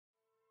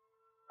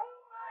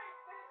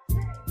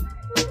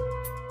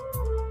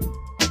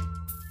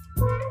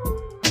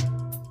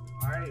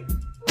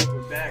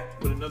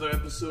another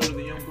episode of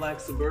the Young Black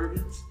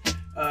Suburbans.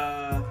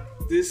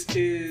 This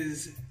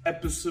is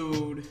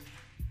episode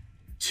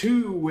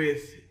 2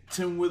 with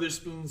Tim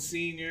Witherspoon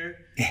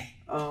Sr.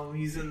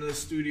 He's in the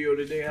studio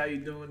today. How you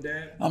doing,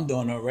 Dad? I'm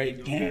doing all right.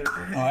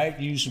 All right,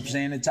 use some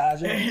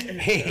sanitizer.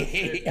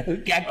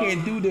 I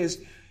can't do this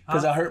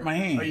because I hurt my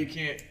hand. Oh, you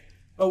can't?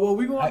 Oh, well,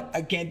 we going.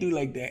 I can't do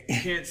like that. You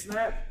can't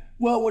snap?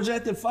 Well, I was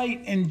at the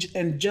fight,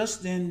 and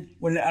Justin,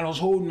 when I was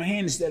holding my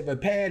hand instead of a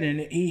pad, and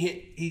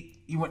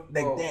he went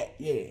like that.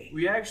 Yeah.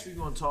 We actually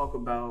going to talk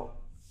about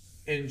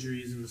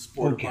injuries in the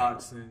sport of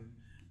boxing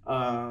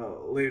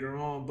later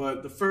on,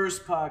 but the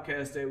first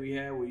podcast that we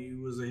had with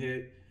you was a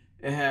hit.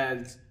 It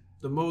had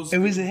the most. It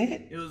was a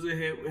hit. It was a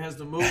hit. It has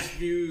the most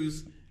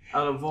views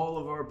out of all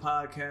of our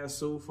podcasts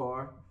so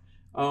far.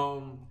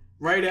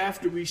 Right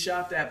after we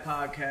shot that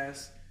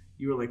podcast,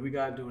 you were like, "We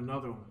got to do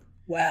another one."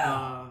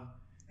 Wow.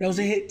 That was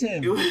a hit,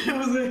 Tim. It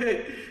was a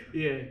hit.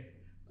 Yeah.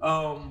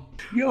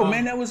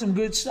 Man, that was some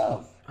good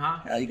stuff. Huh?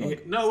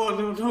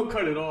 No, don't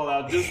cut it all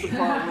out. Just the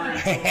part where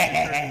it's turn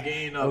the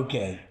game up.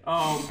 Okay.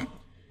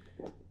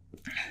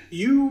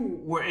 You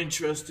were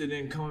interested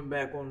in coming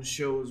back on the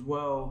show as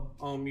well.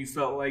 You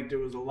felt like there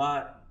was a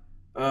lot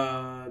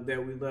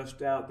that we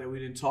left out, that we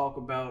didn't talk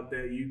about,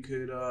 that you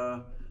could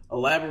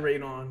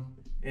elaborate on,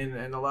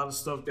 and a lot of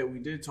stuff that we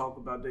did talk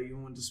about that you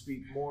wanted to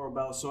speak more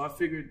about. So I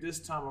figured this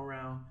time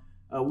around,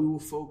 we will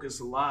focus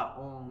a lot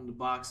on the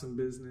boxing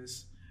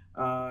business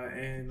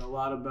and a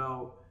lot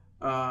about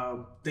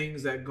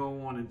things that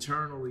go on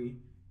internally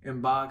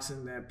in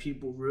boxing that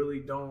people really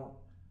don't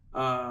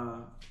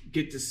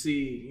get to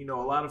see. You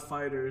know, a lot of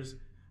fighters,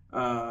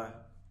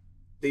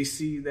 they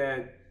see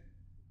that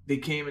they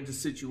came into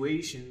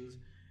situations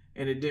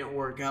and it didn't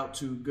work out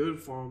too good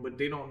for them, but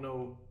they don't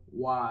know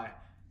why.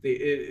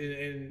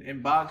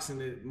 In boxing,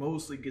 it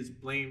mostly gets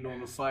blamed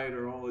on the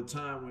fighter all the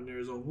time when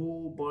there's a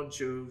whole bunch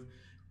of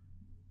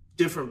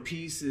different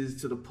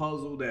pieces to the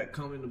puzzle that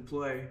come into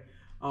play.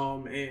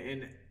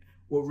 And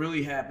what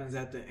really happens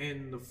at the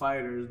end, the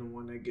fighter is the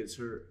one that gets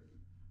hurt.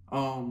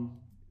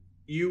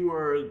 You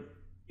were,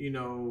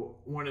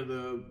 one of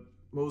the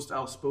most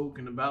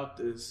outspoken about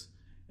this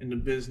in the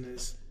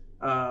business.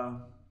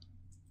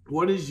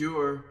 What is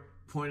your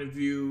point of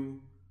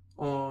view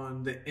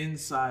on the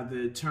inside,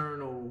 the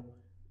internal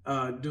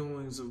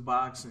doings of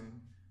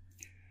boxing?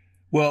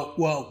 Well,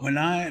 when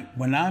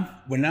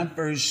I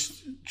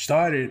first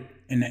started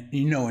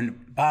in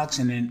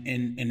boxing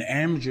in the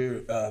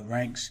amateur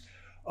ranks,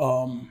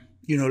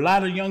 a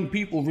lot of young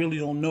people really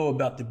don't know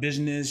about the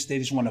business. They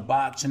just want to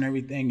box and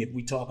everything. If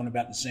we talking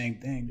about the same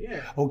thing,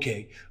 yeah.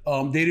 Okay.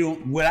 They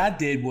don't. What I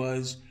did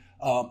was,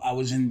 I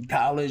was in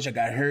college. I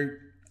got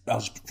hurt. I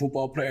was a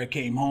football player.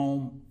 Came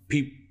home.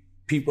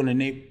 People in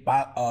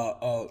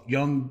the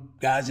young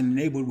guys in the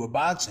neighborhood were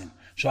boxing.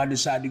 So I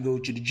decided to go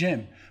to the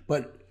gym.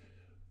 But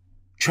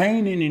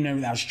training and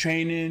everything, I was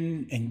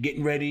training and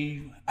getting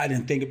ready. I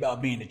didn't think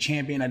about being a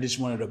champion. I just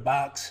wanted to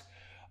box.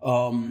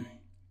 Then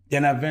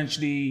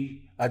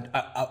eventually,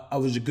 I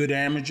was a good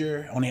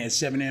amateur. I only had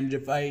 7 amateur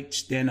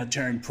fights. Then I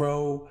turned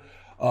pro.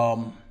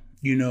 And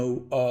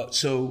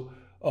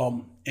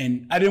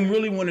I didn't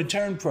really want to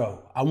turn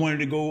pro. I wanted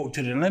to go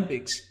to the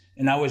Olympics,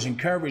 and I was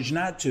encouraged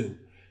not to.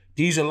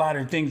 These are a lot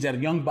of things that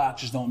young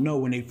boxers don't know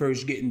when they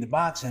first get into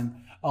boxing.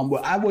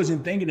 Well, I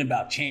wasn't thinking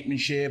about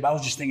championship. I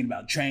was just thinking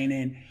about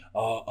training,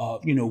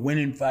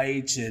 winning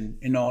fights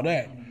and all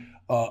that.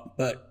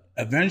 But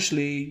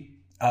eventually,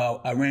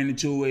 I ran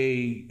into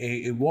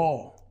a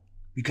wall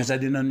because I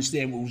didn't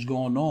understand what was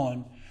going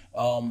on,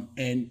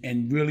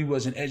 and really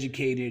wasn't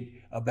educated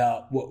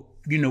about what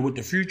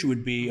the future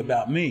would be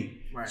about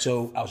me. Right.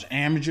 So I was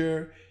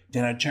amateur,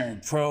 then I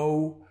turned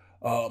pro.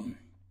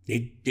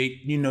 They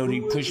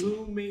pushed.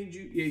 Who made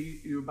you? Yeah,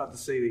 you were about to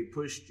say they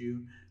pushed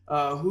you.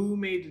 Who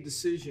made the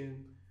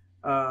decision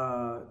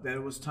that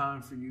it was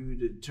time for you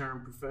to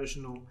turn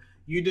professional?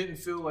 You didn't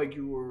feel like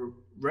you were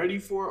ready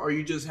for it, or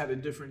you just had a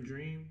different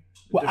dream?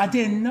 I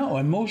didn't know.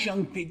 And most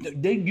young people,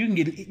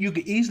 you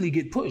could easily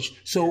get pushed.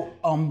 So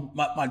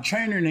my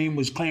trainer name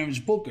was Clarence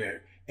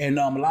Booker, and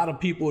a lot of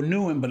people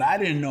knew him, but I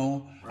didn't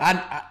know.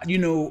 Right.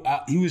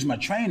 He was my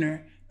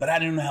trainer, but I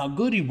didn't know how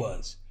good he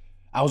was.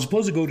 I was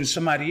supposed to go to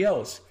somebody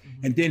else.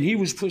 Mm-hmm. And then he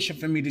was pushing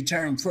for me to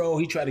turn pro.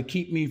 He tried to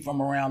keep me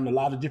from around a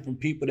lot of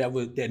different people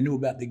that knew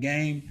about the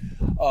game.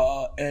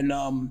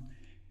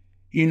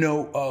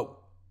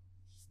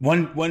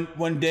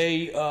 One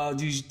day,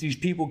 these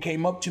people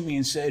came up to me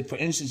and said, for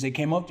instance, they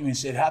came up to me and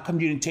said, "How come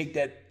you didn't take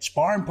that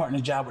sparring partner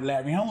job with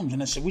Larry Holmes?"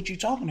 And I said, "What you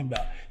talking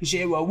about?" He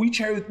said, "Well, we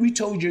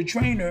told your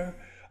trainer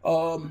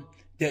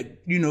that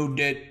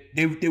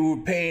they were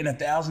paying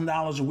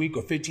 $1,000 a week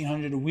or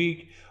 $1,500 a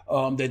week,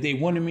 that they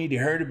wanted me, they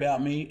heard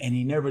about me, and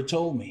he never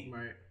told me."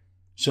 Right.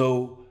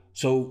 So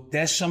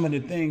that's some of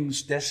the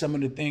things. That's some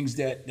of the things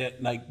that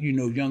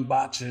young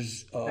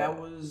boxers. That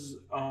was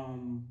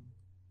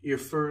your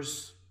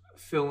first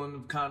feeling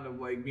of kind of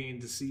like being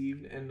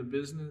deceived in the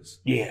business?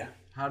 Yeah.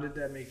 How did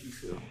that make you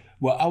feel?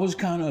 Well, I was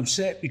kind of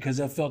upset because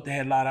I felt they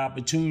had a lot of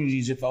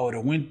opportunities if I would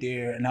have went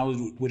there, and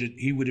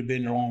he would have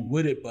been along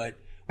with it. But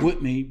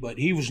with me, but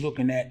he was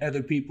looking at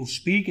other people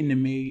speaking to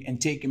me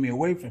and taking me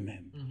away from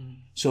him.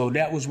 So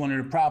that was one of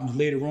the problems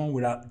later on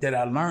that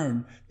I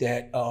learned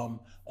that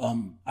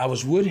I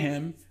was with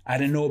him. I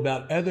didn't know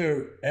about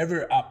other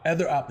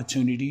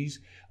opportunities.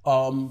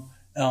 He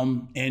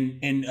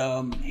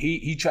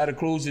tried to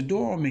close the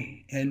door on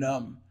me, and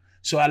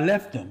so I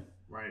left him.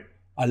 Right.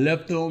 I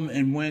left him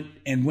and went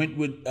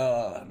with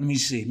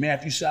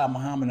Matthew Saad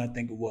Muhammad, I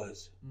think it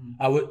was.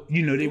 I would,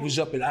 they was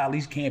up at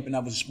Ali's camp, and I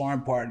was a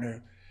sparring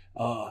partner,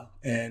 so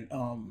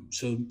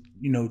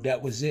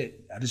that was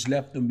it. I just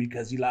left him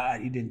because he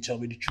lied. He didn't tell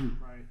me the truth.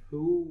 Right.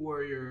 Who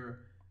were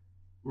your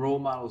role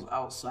models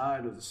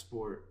outside of the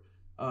sport?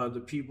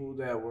 The people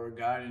that were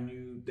guiding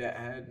you that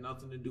had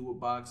nothing to do with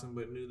boxing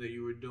but knew that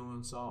you were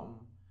doing something.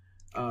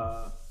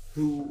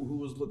 Who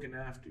was looking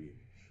after you?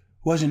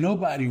 Wasn't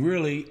nobody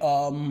really.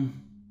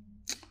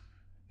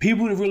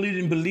 People that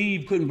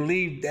really couldn't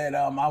believe that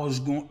I was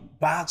going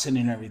boxing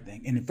and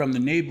everything, and from the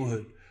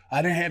neighborhood.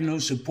 I didn't have no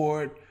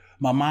support.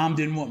 My mom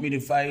didn't want me to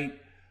fight.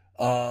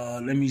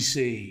 And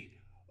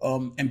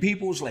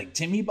people was like,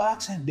 Timmy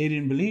boxing? They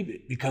didn't believe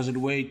it because of the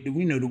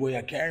way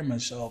I carry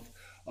myself.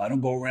 I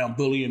don't go around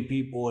bullying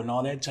people and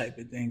all that type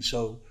of thing.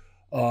 So,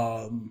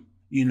 I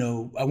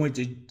went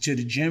to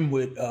the gym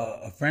with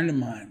a friend of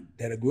mine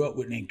that I grew up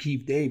with named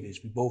Keith Davis.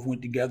 We both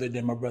went together.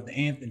 Then my brother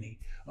Anthony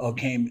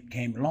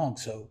came along.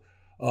 So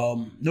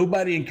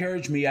nobody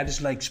encouraged me. I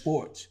just like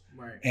sports.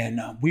 Right.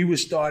 And we were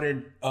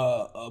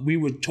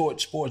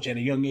taught sports at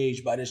a young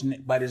age by this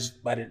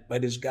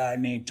guy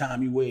named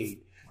Tommy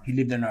Wade. Right. He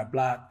lived in our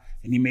block,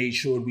 and he made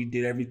sure we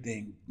did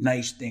everything,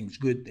 nice things,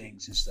 good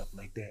things, and stuff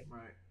like that.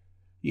 Right.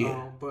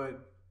 Yeah.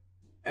 But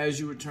as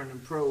you were turning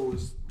pro,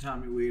 was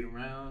Tommy Wade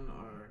around?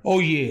 Or? Oh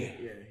yeah.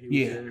 Yeah,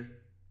 he was there.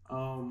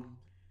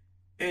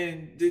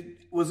 And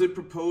was it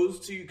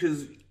proposed to you?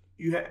 Because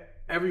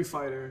every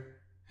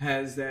fighter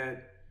has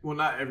that. Well,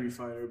 not every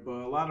fighter, but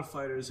a lot of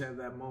fighters have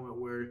that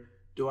moment where,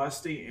 do I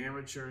stay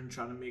amateur and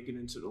try to make it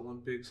into the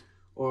Olympics,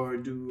 or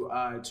do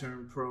I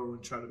turn pro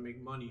and try to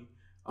make money?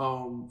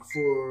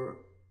 For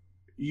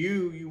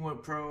you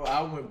went pro.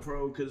 I went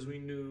pro because we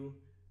knew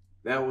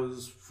that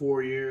was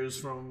 4 years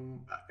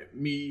from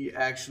me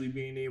actually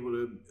being able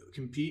to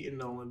compete in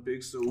the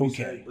Olympics. So we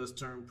said, let's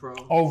turn pro.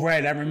 Oh,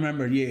 right. I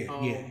remember.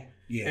 Yeah.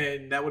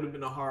 And that would have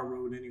been a hard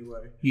road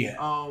anyway. Yeah.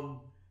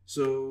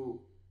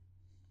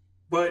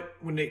 But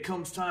when it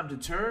comes time to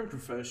turn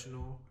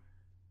professional,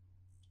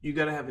 you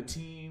got to have a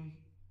team.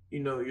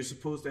 You're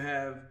supposed to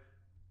have a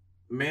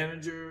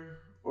manager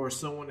or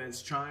someone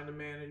that's trying to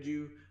manage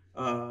you,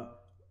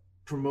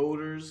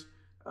 promoters.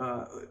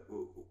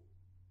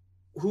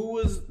 Who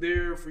was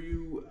there for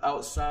you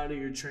outside of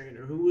your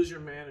trainer? Who was your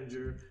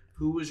manager?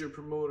 Who was your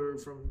promoter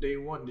from day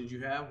one? Did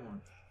you have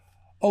one?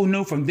 Oh,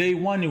 no. From day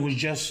one, it was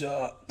just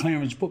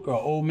Clarence Booker, an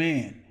old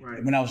man,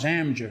 right, when I was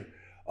amateur.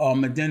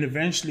 And then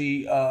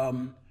eventually...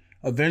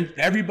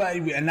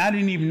 everybody, and I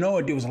didn't even know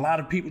it, there was a lot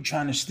of people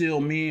trying to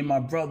steal me and my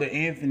brother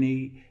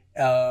Anthony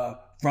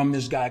from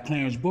this guy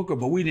Clarence Booker,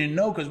 but we didn't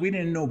know because we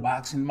didn't know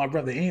boxing. My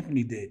brother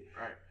Anthony did.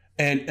 Right.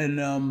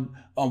 And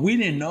we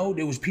didn't know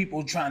there was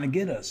people trying to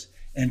get us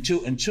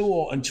until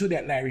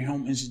that Larry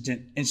Holmes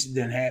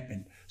incident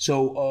happened.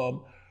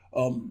 So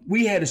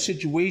we had a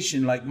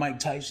situation like Mike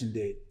Tyson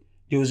did.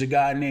 There was a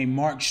guy named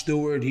Mark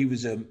Stewart. He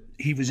was in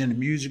the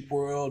music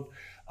world,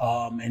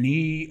 and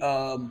he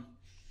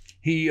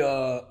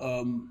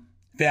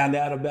found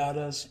out about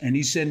us, and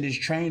he sent his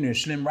trainer,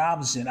 Slim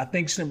Robinson. I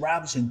think Slim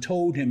Robinson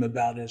told him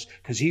about us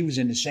because he was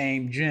in the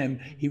same gym.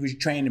 He was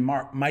training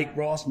Mike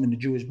Rossman, the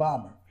Jewish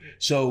bomber.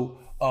 So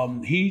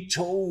he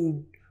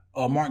told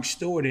Mark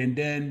Stewart, and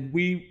then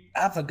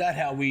I forgot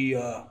how we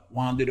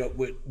wound up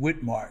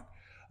with Mark.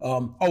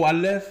 I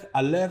left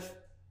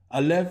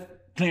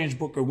Clarence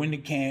Booker, went to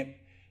camp,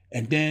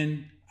 and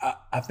then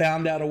I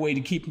found out a way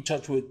to keep in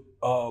touch with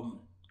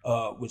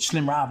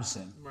Slim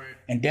Robinson. Right.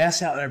 And that's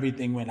how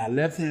everything went. I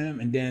left him,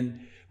 and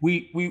then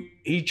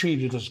he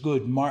treated us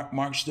good.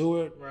 Mark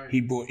Stewart, right.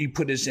 He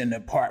put us in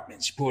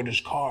apartments, he brought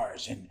us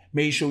cars, and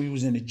made sure he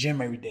was in the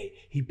gym every day.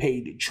 He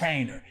paid the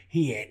trainer.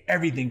 He had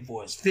everything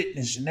for us,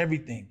 fitness and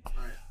everything. Right.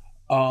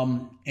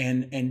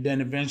 And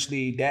then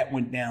eventually that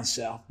went down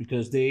south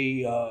because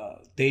they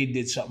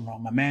did something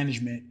wrong. My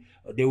management,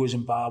 they was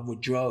involved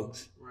with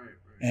drugs. Right.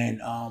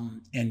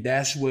 And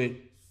that's what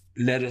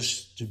led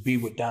us to be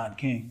with Don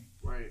King.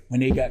 Right. When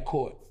they got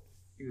caught.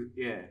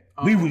 Yeah.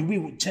 We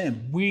were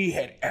Tim. We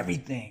had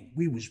everything.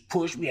 We was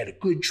pushed. We had a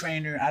good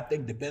trainer. I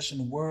think the best in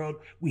the world.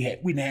 We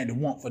didn't have to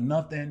want for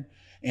nothing.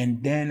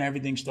 And then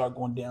everything started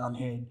going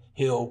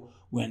downhill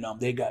when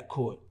they got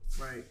caught.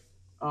 Right.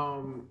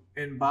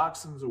 And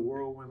boxing's a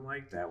whirlwind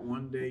like that.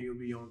 One day you'll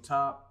be on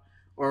top,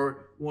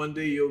 or one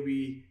day you'll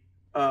be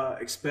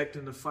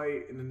expecting to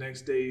fight, and the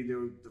next day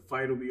the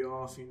fight will be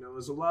off.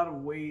 There's a lot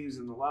of ways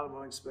and a lot of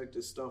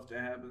unexpected stuff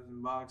that happens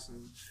in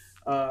boxing.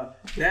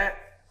 That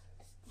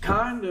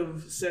kind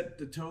of set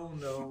the tone,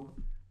 though,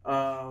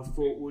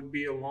 for what would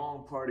be a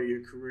long part of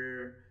your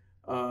career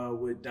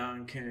with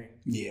Don King.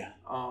 Yeah.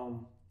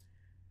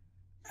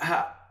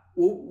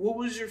 What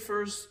was your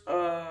first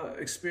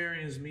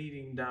experience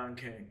meeting Don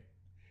King?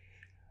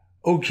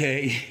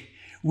 Okay,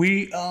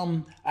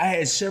 I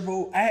had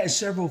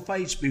several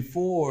fights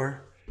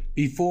before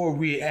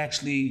we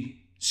actually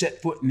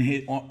set foot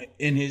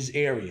in his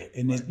area,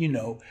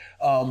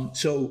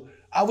 so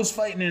I was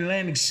fighting in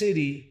Atlantic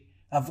City.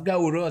 I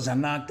forgot what it was. I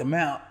knocked him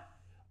out.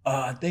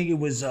 I think it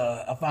was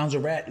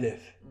Alfonso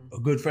Ratliff, a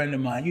good friend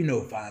of mine. You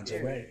know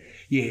Alfonso, right?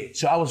 Yeah.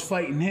 So I was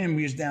fighting him.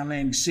 We was down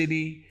Atlantic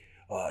City.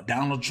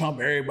 Donald Trump,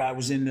 everybody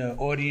was in the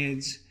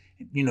audience.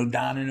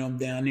 Don and them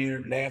down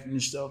there laughing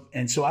and stuff.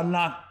 And so I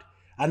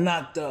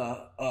knocked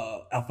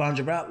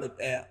Alfonso Ratliff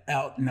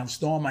out, and I was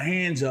throwing my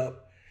hands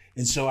up.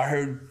 And so I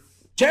heard,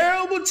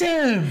 "Terrible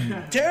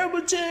Tim,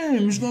 Terrible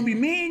Tim, it's gonna be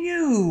me and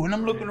you." And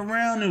I'm looking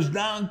around, there was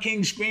Don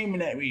King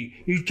screaming at me.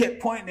 He kept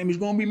pointing at me, "It's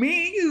gonna be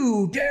me and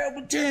you,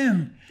 Terrible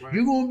Tim. Right.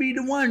 You're gonna be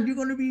the one, you're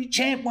gonna be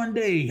champ one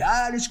day.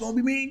 It's gonna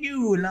be me and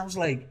you." And I was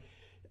like,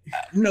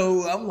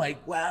 no, I'm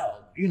like, wow,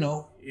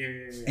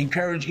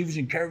 encourage. He was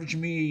encouraging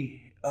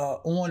me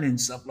on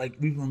and stuff, like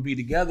we were gonna be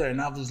together.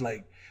 And I was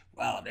like,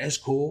 wow, that's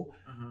cool.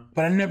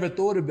 But I never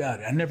thought about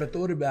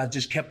it.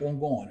 Just kept on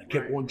going. I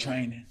kept on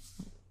training.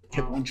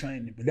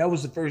 But that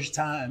was the first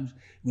time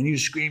when he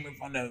was screaming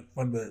from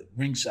the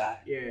ringside.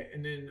 Yeah,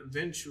 and then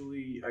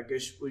eventually, I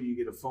guess, you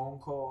get a phone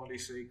call and they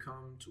say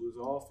come to his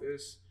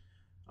office,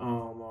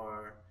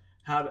 or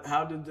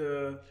how did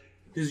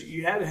because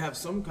you had to have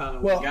some kind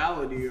of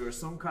legality or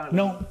some kind of...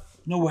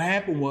 No, what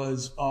happened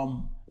was my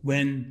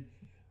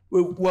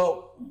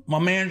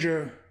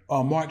manager,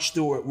 Mark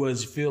Stewart,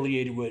 was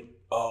affiliated with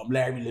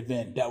Larry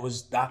Levin. That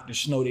was Dr.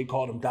 Snow. They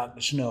called him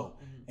Dr. Snow.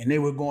 And they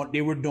were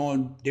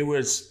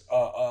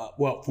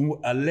from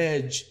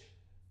alleged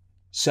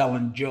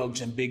selling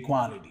drugs in big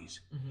quantities.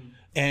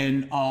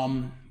 And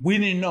we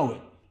didn't know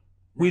it.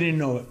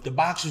 The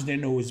boxers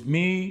didn't know it was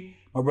me,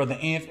 my brother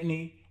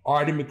Anthony,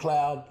 Artie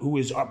McLeod, who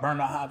is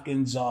Bernard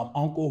Hopkins'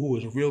 uncle, who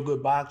is a real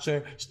good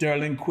boxer,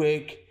 Sterling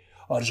Quick.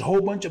 There's a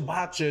whole bunch of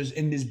boxers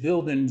in this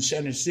building in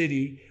Center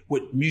City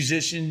with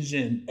musicians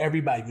and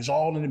everybody. It was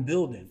all in the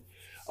building.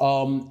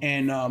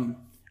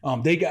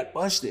 They got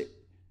busted.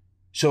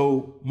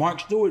 So Mark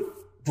Stewart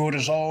brought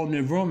us all in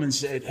the room and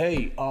said,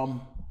 "Hey, I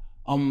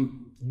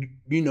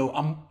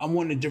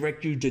want to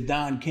direct you to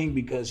Don King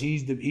because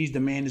he's the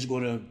man that's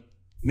going to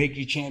make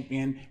you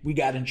champion." We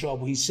got in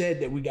trouble. He said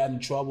that we got in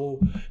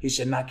trouble. He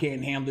said, "I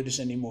can't handle this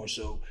anymore."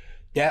 So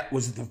that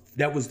was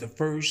the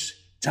first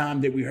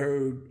time that we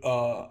heard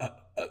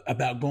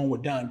about going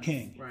with Don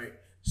King. Right.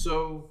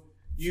 So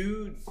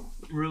you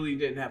really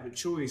didn't have a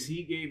choice.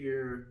 He gave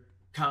your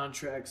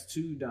contracts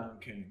to Don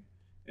King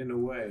in a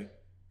way.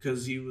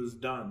 Because he was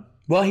done.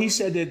 Well, he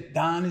said that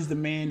Don is the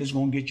man that's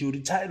going to get you the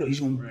title.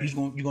 You're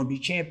going to be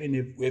champion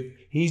if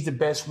he's the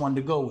best one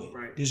to go with.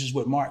 Right. This is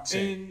what Mark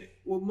said. And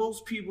what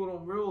most people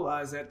don't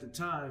realize at the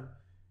time,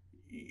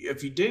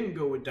 if you didn't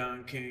go with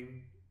Don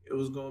King, it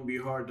was going to be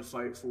hard to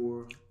fight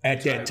for.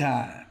 At that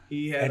time.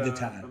 He had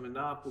a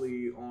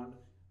monopoly on.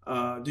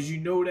 Did you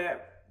know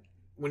that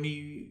when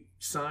he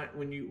signed,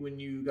 when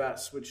you got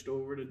switched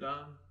over to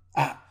Don?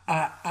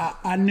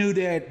 I knew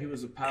that he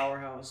was a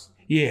powerhouse.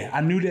 Yeah,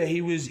 I knew that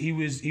he was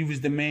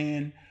the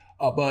man,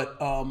 but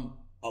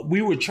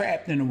we were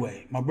trapped in a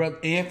way. My brother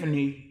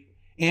Anthony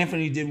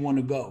didn't want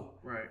to go.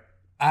 Right.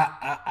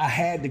 I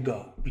had to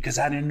go because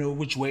I didn't know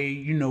which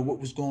way, what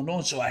was going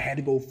on, so I had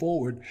to go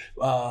forward.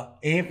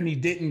 Anthony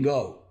didn't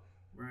go.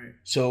 Right.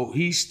 So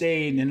he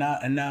stayed, and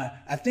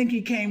I think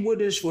he came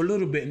with us for a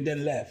little bit and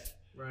then left.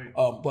 Right.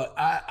 But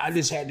I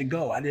just had to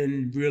go. I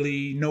didn't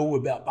really know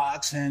about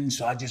boxing,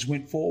 so I just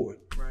went forward.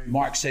 Right.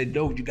 Mark said,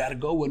 "No, you got to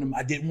go with him."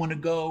 I didn't want to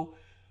go,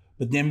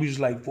 but then we was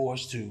like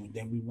forced to. And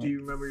then we went. Do you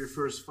remember your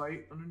first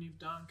fight underneath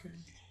Don King?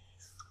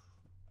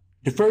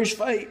 The first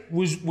fight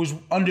was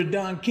under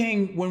Don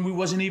King when we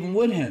wasn't even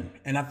with him,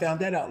 and I found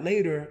that out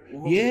later.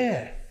 Whoa.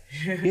 Yeah.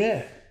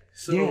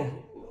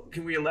 So,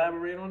 can we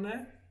elaborate on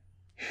that?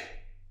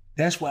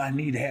 That's why I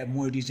need to have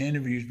more of these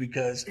interviews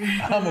because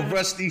I'm a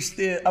rusty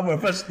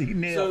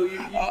nail. So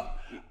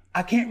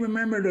I can't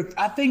remember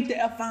I think the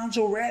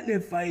Alfonso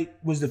Ratliff fight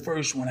was the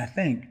first one, I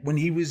think, when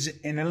he was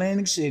in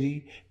Atlantic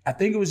City. I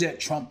think it was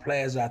at Trump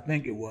Plaza, I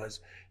think it was.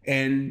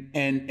 And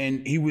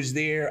he was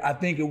there, I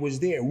think it was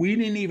there. We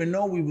didn't even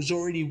know we was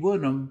already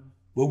with him,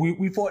 but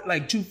we fought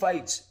like 2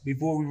 fights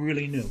before we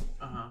really knew.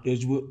 It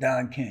was with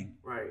Don King.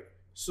 Right.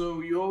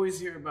 So you always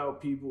hear about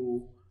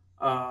people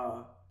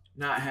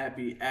not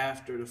happy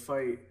after the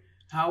fight.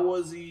 How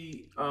was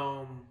he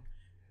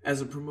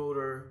as a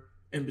promoter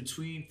in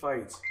between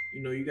fights?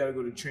 You got to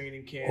go to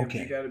training camp.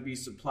 Okay. You got to be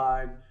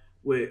supplied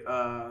with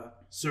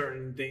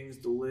certain things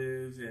to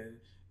live.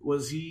 And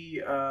was he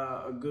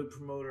a good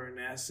promoter in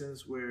that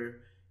sense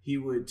where he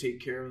would take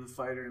care of the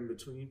fighter in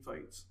between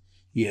fights?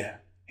 Yeah.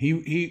 He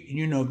if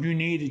you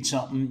needed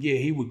something,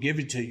 he would give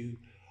it to you.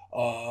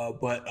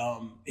 But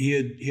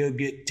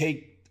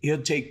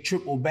he'll take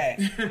triple back.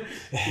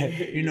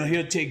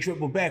 He'll take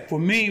triple back. For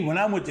me, when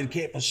I went to the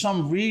camp, for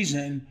some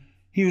reason,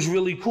 he was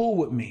really cool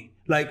with me.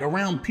 Like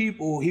around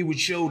people, he would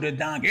show the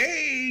Don,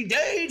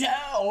 hey,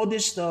 all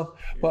this stuff.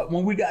 But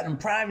when we got in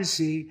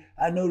privacy,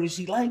 I noticed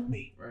he liked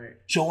me. Right.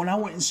 So when I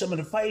went in some of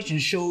the fights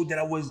and showed that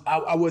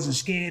I wasn't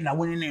scared, and I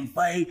went in there and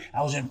fight,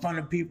 I was in front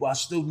of people, I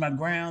stood my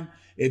ground.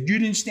 If you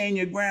didn't stand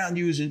your ground,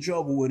 you was in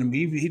trouble with him.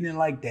 He didn't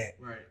like that.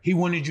 Right. He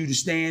wanted you to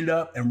stand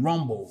up and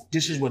rumble.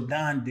 This is what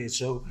Don did.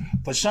 So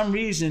for some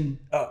reason,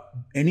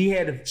 and he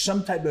had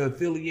some type of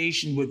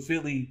affiliation with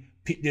Philly.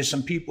 There's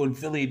some people in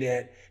Philly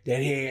that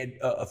had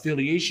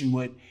affiliation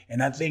with,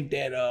 and I think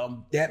that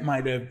that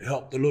might have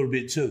helped a little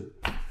bit too,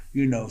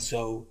 you know.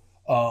 So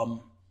when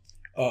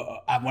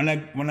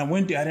I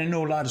went there, I didn't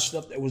know a lot of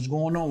stuff that was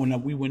going on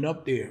when we went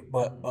up there,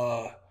 but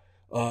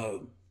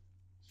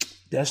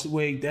that's the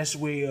way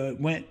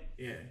it went.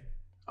 Yeah.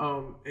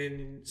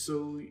 And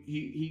so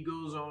he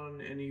goes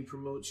on and he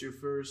promotes your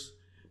first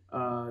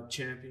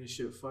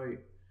championship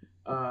fight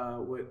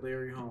with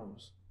Larry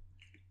Holmes.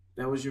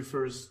 That was your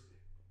first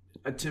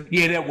attempt.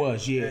 Yeah, that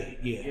was. Yeah.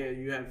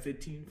 You had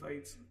 15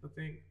 fights, I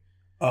think.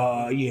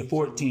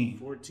 14.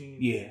 14.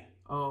 Yeah.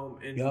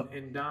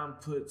 And Don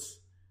puts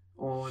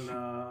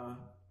on.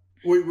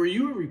 Were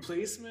you a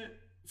replacement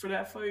for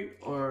that fight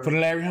or for the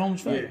Larry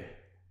Holmes fight? Yeah.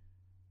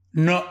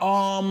 No,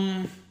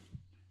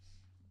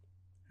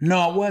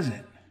 I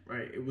wasn't.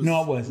 Right. I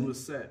wasn't. It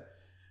was set.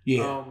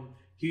 Yeah.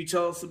 Can you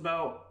tell us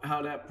about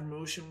how that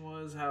promotion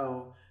was?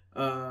 How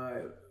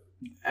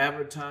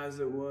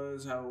advertised it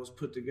was? How it was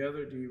put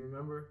together? Do you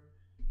remember?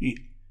 Yeah.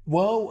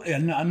 Well,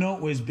 I know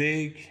it was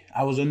big.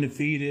 I was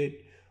undefeated.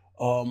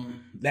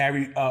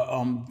 Larry,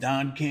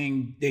 Don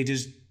King. They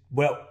just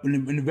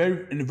in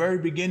the very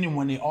beginning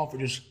when they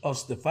offered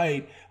us the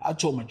fight, I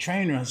told my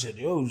trainer, I said,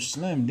 "Yo,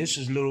 Slim, this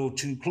is a little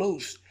too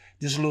close.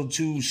 This is a little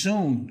too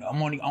soon. I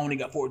only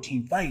got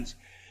 14 fights."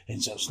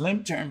 And so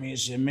Slim turned to me and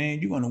said, "Man,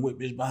 you're gonna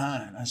whip his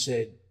behind." I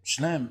said,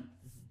 "Slim,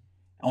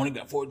 I only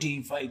got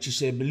 14 fights." He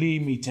said,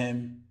 "Believe me,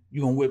 Tim,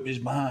 you're gonna whip his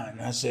behind."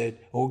 And I said,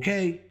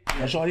 "Okay."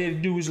 That's all he had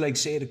to do was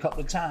say it a couple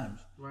of times.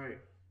 Right.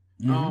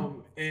 Mm-hmm.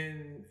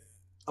 And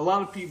a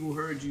lot of people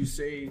heard you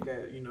say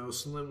that,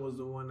 Slim was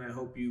the one that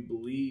helped you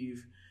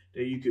believe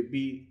that you could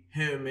beat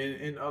him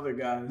and other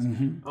guys.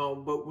 Mm-hmm.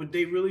 But what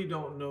they really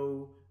don't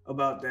know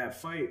about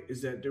that fight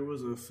is that there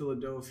was a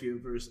Philadelphia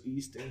versus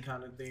Easton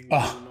kind of thing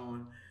going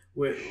on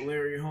with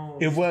Larry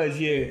Holmes. It was,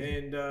 yeah.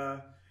 And,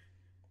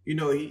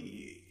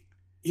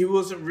 he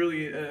wasn't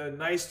really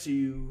nice to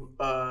you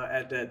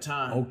at that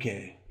time.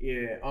 Okay.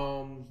 Yeah.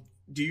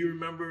 Do you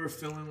remember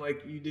feeling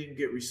like you didn't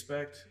get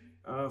respect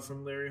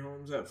from Larry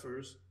Holmes at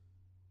first?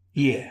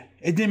 Yeah.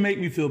 It didn't make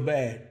me feel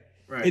bad.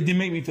 Right. It didn't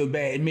make me feel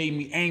bad. It made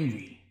me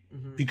angry.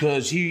 Mm-hmm.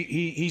 Because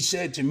he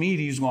said to me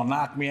that he was gonna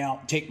knock me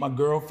out, take my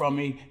girl from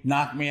me,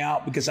 knock me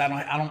out because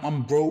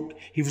I'm broke.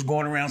 He was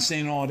going around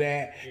saying all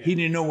that. Yeah. He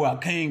didn't know where I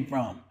came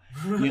from.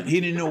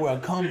 He didn't know where I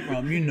come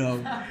from.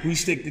 We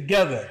stick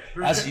together.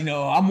 I said,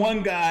 I'm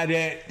one guy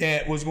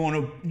that was going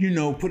to,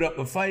 put up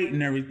a fight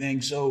and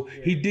everything. So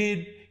he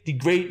did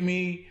degrade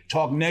me,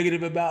 talk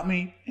negative about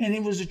me, and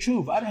it was the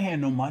truth. I didn't have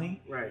no money.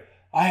 Right.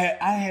 I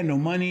had no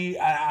money.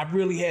 I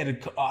really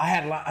had I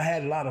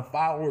had a lot of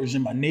followers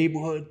in my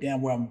neighborhood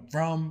down where I'm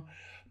from.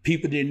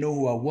 People didn't know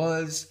who I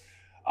was.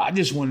 I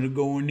just wanted to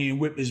go in there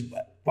and whip his.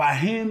 By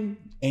him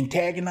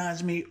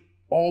antagonizing me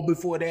all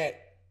before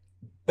that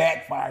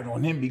backfired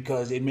on him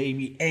because it made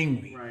me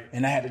angry. Right.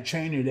 And I had a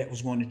trainer that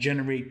was going to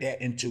generate that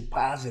into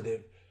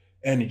positive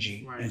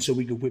energy, right. And so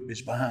we could whip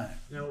his behind.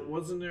 Now,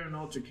 wasn't there an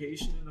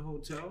altercation in the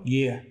hotel?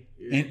 Yeah.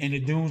 In the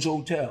Dunes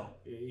Hotel.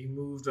 Yeah, he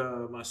moved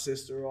my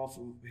sister off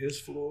of his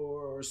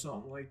floor or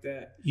something like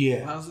that.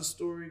 Yeah. How's the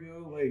story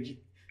go?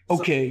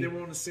 Okay. They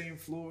were on the same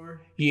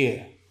floor.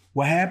 Yeah.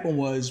 What happened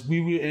was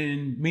we were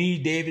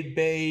me, David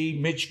Bay,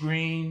 Mitch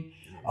Green.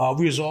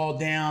 We was all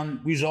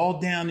down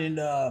in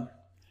the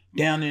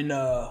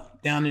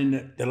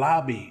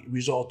lobby. We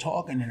was all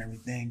talking and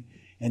everything.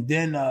 And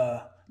then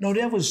no,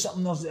 that was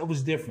something else that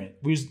was different.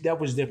 That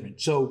was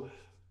different. So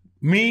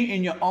me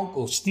and your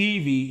uncle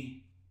Stevie,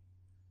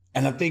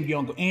 and I think your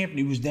uncle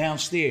Anthony was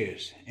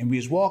downstairs, and we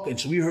was walking.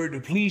 So we heard the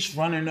police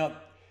running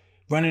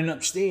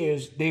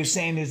upstairs. They were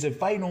saying there's a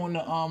fight on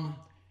the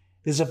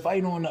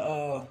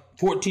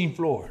 14th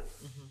floor.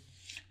 Mm-hmm.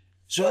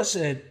 So I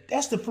said,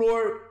 that's the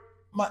floor.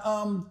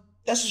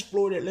 That's the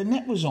floor that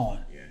Lynette was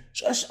on. Yeah.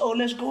 So I said, oh,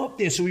 let's go up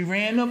there. So we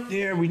ran up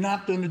there. We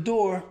knocked on the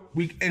door.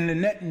 And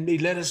Lynette, and they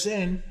let us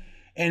in.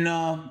 And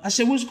I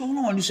said, what's going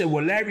on? He said,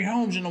 well, Larry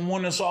Holmes and them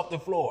wanted us off the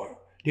floor.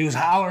 They was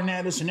hollering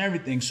at us and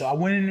everything. So I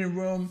went in the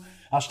room.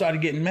 I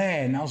started getting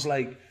mad. And I was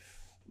like,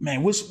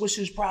 man, what's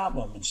his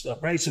problem and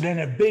stuff, right? So then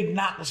a big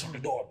knock was on the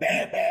door.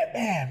 Bam, bam,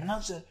 bam. And I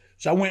said,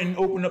 so I went and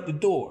opened up the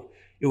door.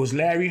 It was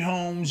Larry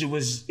Holmes. It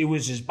was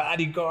his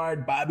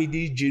bodyguard, Bobby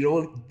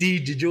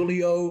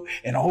DiGiulio,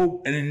 and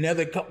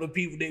another couple of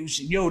people. They were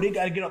saying, yo, they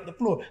got to get off the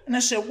floor. And I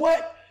said,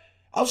 what?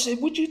 I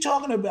said, what you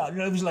talking about?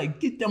 It was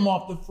like, get them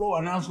off the floor.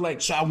 And I was like,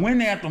 so I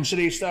went after them. So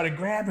they started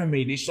grabbing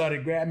me. Lynette's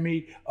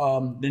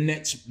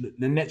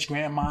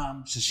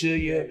grandmom,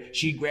 Cecilia,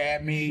 she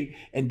grabbed me.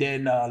 And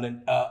then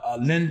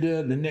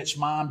Linda, Lynette's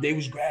mom, they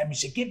was grabbing me.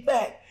 Said, get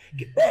back.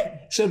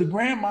 so the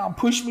grandma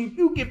pushed me,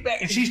 you get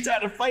back, and she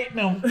started fighting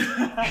him.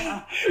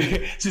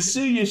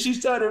 Cecilia, she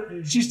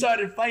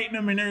started fighting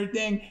him and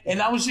everything,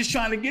 and I was just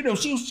trying to get him.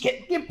 She was,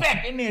 get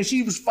back in there.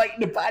 She was fighting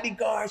the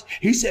bodyguards.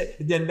 He said,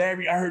 then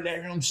I heard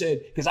Larry Holmes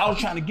said, because I was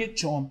trying to get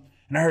to him,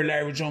 and I heard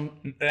Larry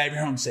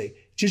Holmes say,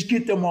 just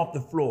get them off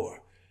the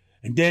floor.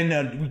 And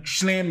then we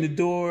slammed the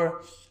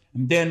door,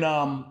 and then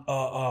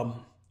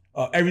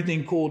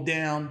everything cooled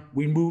down.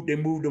 They moved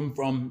him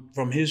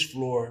from his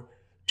floor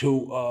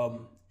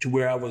to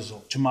where I was,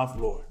 to my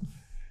floor.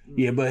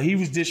 Yeah, but he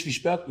was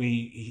disrespectful.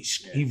 He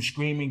was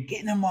screaming,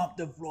 getting him off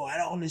the floor,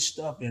 and all this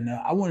stuff. And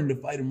I wanted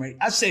to fight him right.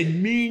 I said,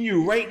 me and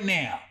you right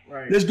now.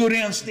 Right. Let's go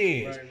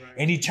downstairs. Right.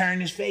 And he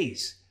turned his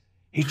face.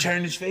 He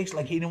turned his face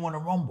like he didn't want to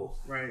rumble.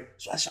 Right.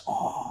 So I said,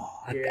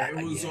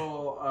 it was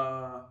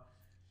all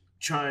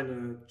trying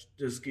to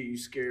just get you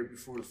scared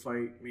before the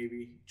fight,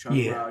 maybe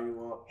trying to rile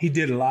you up. He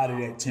did a lot of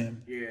that,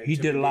 Tim. Yeah, he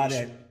did a lot of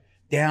that.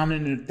 Down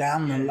in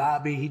the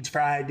lobby, he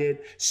tried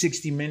it.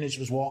 60 Minutes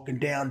was walking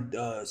down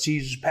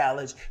Caesar's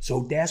Palace.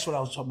 So that's what I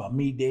was talking about.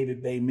 Me,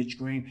 David Bay, Mitch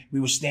Green. We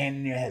were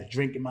standing there, had a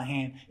drink in my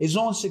hand. It's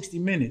on 60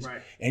 Minutes.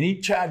 Right. And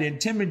he tried to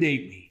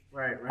intimidate me.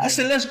 Right. I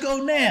said, let's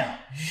go now.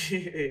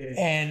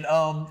 And,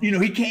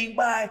 he came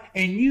by,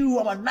 and I'm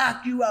going to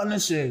knock you out. And I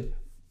said,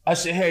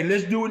 hey,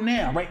 let's do it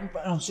now. Right in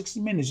front on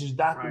 60 Minutes. It's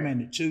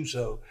documented, too.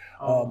 So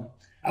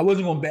I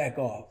wasn't going to back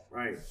off.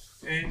 Right.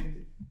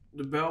 And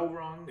the bell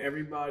rung.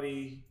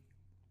 Everybody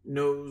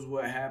knows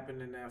what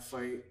happened in that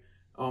fight. It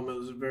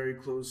was a very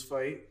close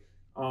fight.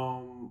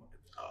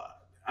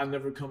 I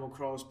never come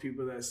across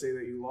people that say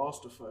that you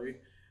lost a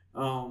fight.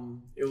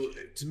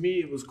 To me,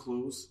 it was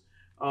close.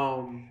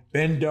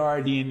 Ben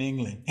Doherty in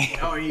England.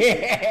 Oh,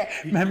 yeah.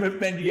 Remember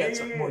Ben? You got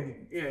something more.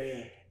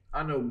 Yeah.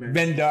 I know Ben.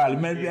 Ben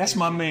Doherty. That's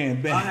my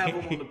man, Ben. I'll have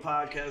him on the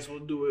podcast. We'll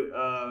do it.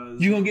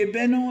 You gonna get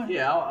Ben on?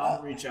 Yeah,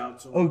 I'll reach out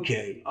to him.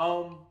 Okay.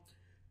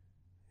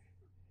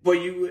 But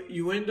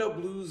you end up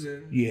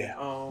losing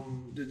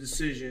the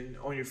decision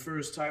on your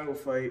first title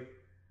fight.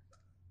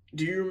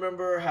 Do you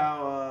remember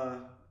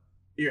how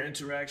your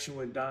interaction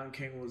with Don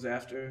King was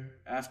after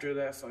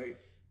that fight?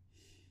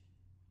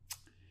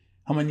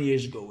 How many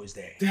years ago was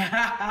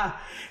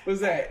that?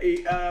 Was I?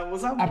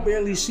 I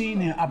barely seen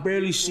him.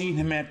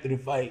 After the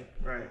fight.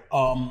 Right.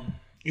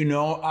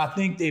 I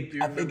think they. Do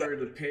you remember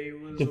the pay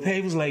was? The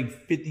pay was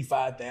like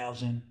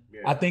 $55,000.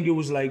 Yeah. I think it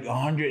was like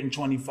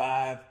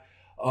 125.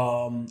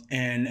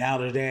 And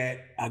out of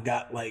that, I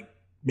got like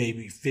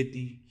maybe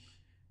 50.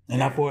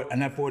 And I fought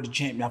the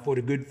champion. I fought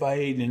a good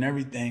fight and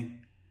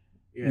everything.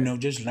 Yeah.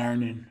 Just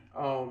learning.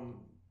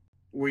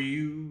 Were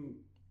you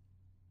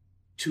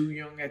too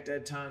young at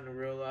that time to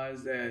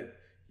realize that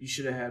you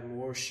should have had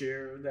more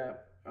share of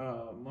that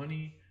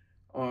money,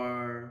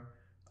 or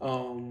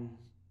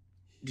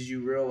did you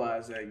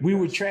realize that we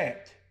were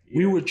trapped? Yeah.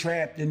 We were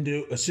trapped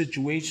into a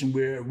situation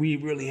where we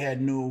really had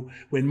no.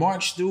 When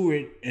Mark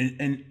Stewart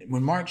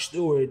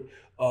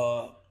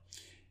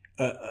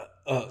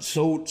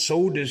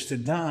sold us to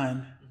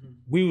Don,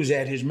 we was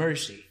at his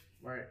mercy.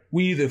 Right.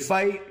 We either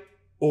fight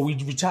or we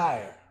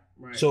retire.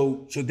 Right.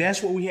 So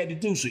that's what we had to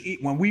do. So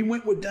when we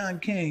went with Don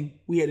King,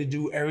 we had to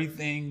do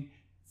everything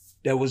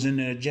that was in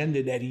the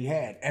agenda that he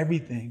had,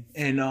 everything.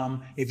 And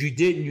if you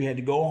didn't, you had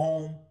to go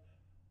home,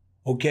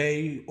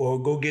 okay,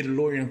 or go get a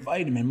lawyer and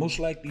fight him. And most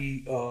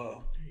likely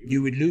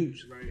you would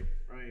lose. Right.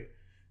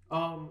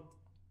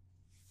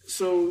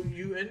 So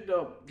you end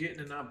up getting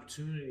an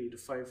opportunity to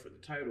fight for the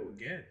title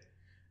again.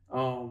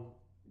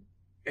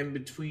 In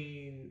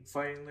between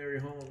fighting Larry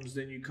Holmes,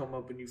 then you come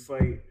up and you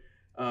fight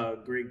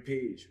Greg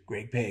Page.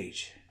 Greg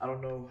Page. I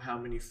don't know how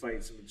many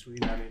fights in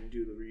between. I didn't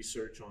do the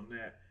research on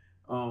that.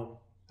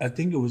 I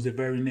think it was the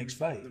very next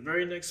fight. The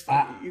very next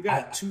fight. You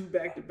got two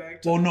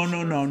back-to-back. Well,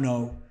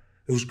 no.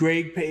 It was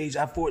Greg Page.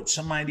 I fought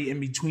somebody in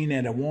between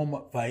that, a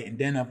warm-up fight, and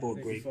then I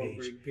fought Greg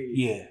Page.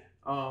 Yeah.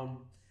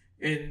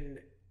 And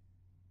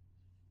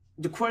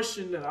the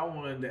question that I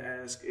wanted to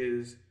ask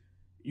is,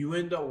 you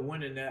end up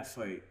winning that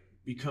fight,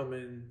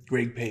 becoming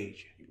Greg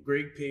Page,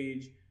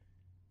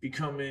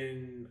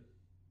 becoming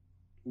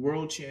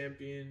world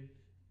champion.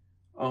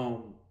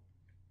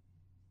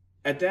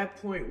 At that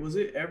point, was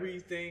it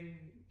everything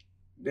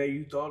that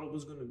you thought it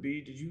was going to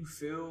be? Did you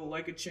feel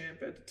like a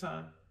champ at the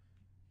time?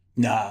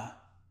 Nah.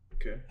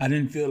 Okay. I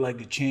didn't feel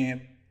like a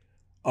champ.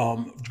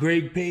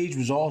 Greg Page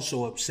was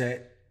also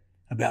upset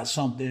about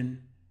something,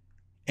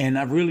 and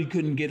I really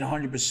couldn't get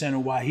 100%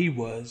 of why he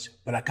was,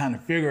 but I kind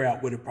of figured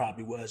out what it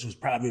probably was. It was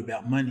probably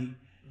about money.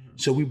 Mm-hmm.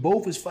 So we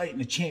both was fighting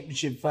a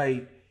championship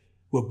fight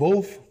where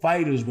both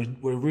fighters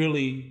were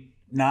really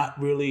not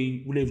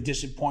really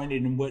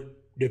disappointed in what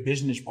the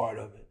business part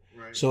of it.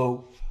 Right.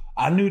 So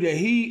I knew that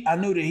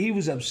he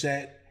was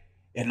upset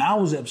and I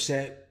was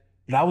upset,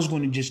 but I was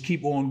going to just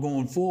keep on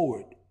going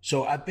forward.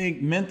 So I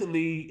think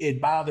mentally it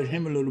bothered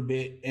him a little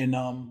bit, and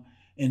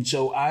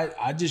so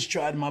I just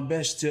tried my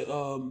best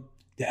to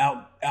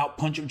out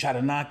punch him, try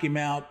to knock him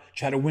out,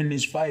 try to win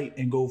this fight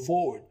and go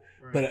forward.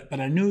 Right. But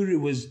I knew there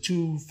was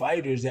two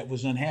fighters that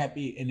was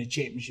unhappy in the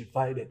championship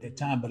fight at that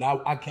time, but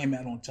I came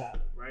out on top.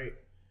 Right.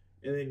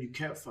 and then you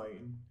kept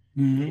fighting,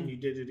 Mm-hmm. and you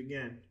did it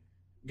again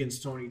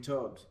against Tony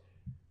Tubbs.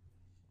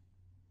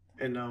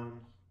 And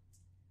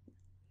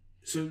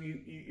so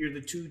you're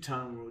the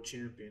 2-time world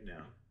champion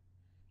now.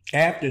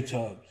 After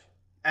Tubbs.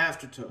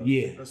 After Tubbs.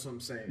 Yeah. That's what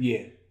I'm saying.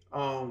 Yeah.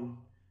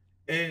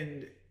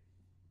 And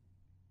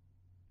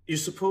you're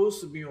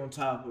supposed to be on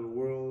top of the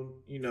world.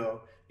 You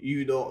know,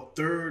 you're the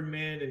third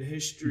man in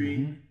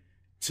history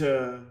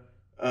to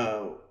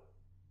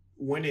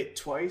win it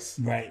twice.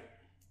 Right.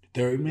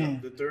 Third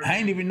man. The third. I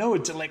didn't even know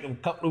it till like a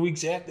couple of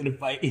weeks after the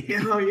fight.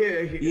 Oh yeah.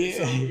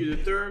 Yeah. So you're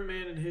the third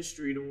man in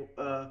history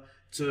to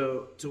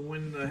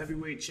win the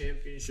heavyweight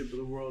championship of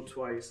the world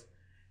twice,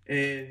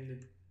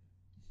 and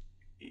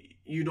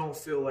you don't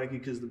feel like it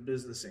because the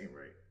business ain't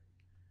right.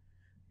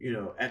 You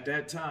know, at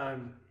that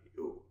time,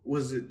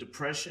 was it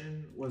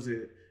depression? Was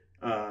it,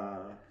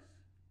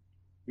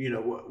 you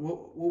know,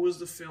 what was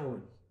the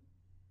feeling?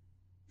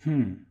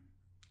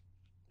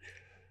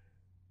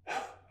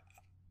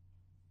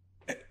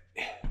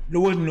 There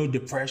wasn't no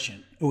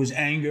depression. It was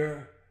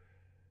anger.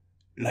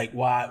 Like,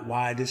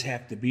 why this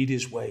have to be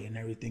this way and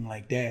everything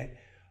like that.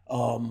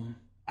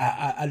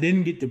 I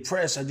didn't get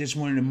depressed. I just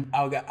wanted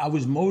to, I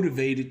was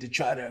motivated to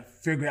try to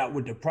figure out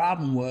what the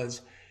problem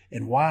was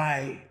and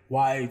why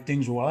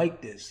things were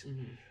like this.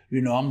 Mm-hmm.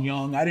 You know, I'm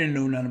young. I didn't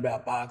know nothing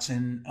about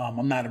boxing.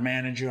 I'm not a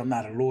manager. I'm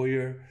not a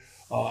lawyer.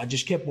 I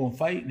just kept on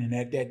fighting. And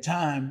at that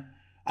time,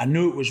 I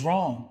knew it was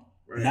wrong.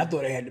 Right. And I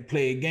thought I had to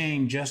play a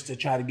game just to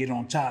try to get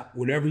on top.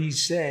 Whatever he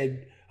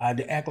said, I had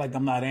to act like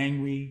I'm not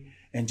angry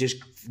and just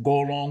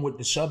go along with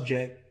the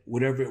subject,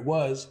 whatever it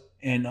was,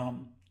 and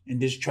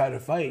just try to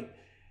fight.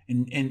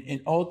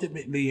 And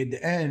ultimately, at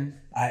the end,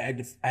 I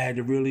had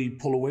to really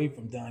pull away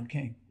from Don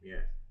King.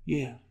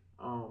 Yeah.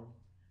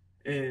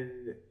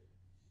 And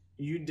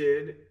you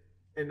did,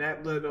 and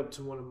that led up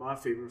to one of my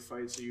favorite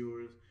fights of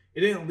yours.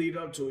 It didn't lead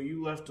up to it.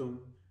 You left him.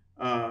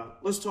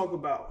 Let's talk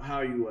about how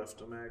you left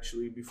him,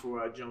 actually,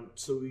 before I jump,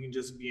 so we can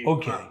just be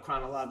in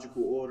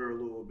chronological order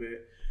a little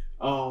bit.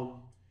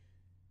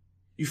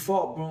 You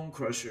fought Bone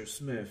Crusher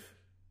Smith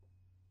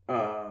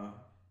the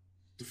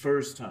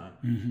first time.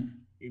 Mm-hmm.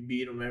 You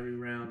beat him every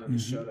round in the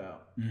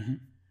shutout. Mm-hmm.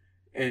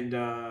 And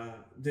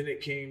then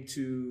it came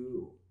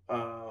to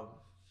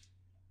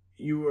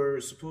you were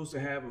supposed to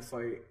have a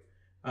fight.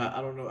 I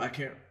don't know. I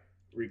can't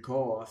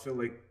recall. I feel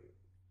like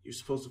you're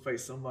supposed to fight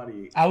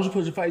somebody. I was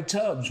supposed to fight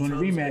Tubbs when the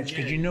rematch,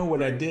 because you know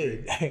what I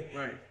did.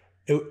 Right.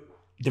 The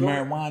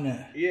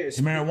marijuana. Yeah.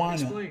 The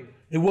marijuana. Explain.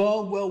 It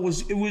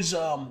was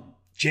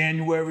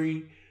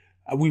January.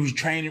 We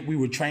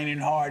were training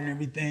hard and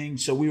everything.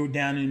 So we were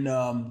down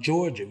in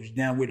Georgia. It was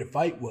down where the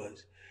fight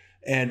was.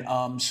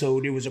 And so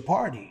there was a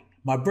party.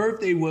 My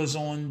birthday was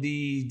on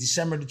the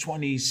December the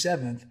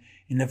 27th,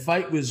 and the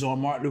fight was on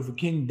Martin Luther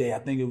King Day. I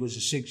think it was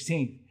the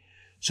 16th.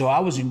 So I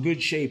was in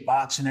good shape,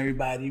 boxing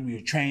everybody. We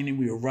were training,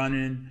 we were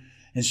running.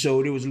 And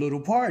so there was a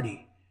little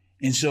party.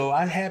 And so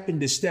I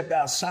happened to step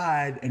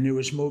outside, and they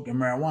were smoking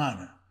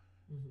marijuana.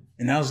 Mm-hmm.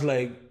 And I was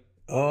like,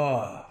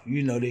 oh,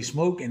 you know, they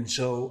smoking.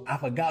 So I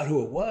forgot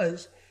who it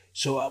was.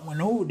 So I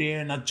went over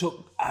there and I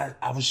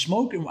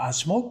smoked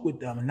with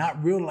them and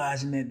not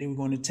realizing that they were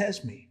going to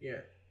test me. Yeah.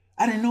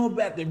 I didn't know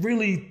about to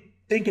really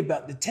think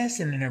about the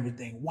testing and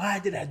everything. Why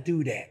did I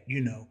do that?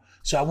 You know?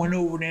 So I went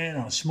over there and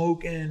I was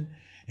smoking,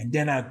 and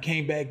then I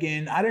came back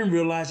in. I didn't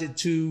realize it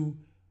till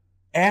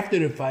after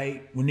the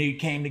fight when they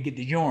came to get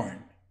the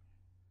urine.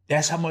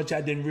 That's how much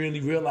I didn't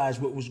really realize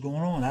what was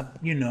going on.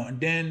 And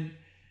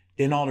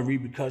then all the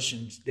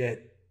repercussions,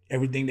 that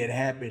everything that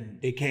happened,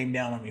 they came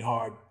down on me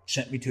hard,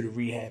 sent me to the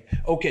rehab.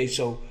 Okay,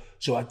 so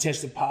I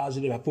tested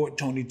positive. I fought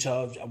Tony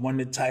Tubbs. I won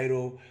the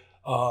title.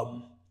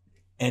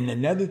 And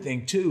another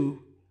thing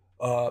too,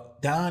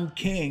 Don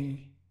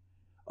King,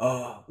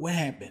 what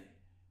happened?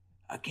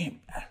 I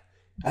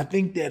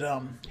think that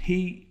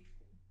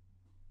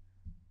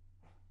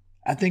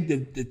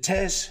the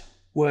test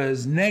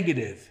was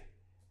negative,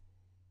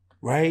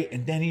 right?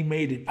 And then he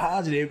made it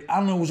positive. I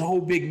don't know, it was a whole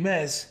big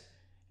mess.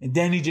 And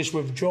then he just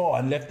withdrew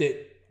and left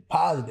it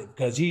positive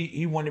because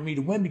he wanted me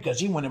to win, because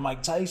he wanted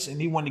Mike Tyson.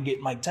 He wanted to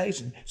get Mike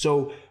Tyson.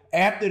 So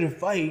after the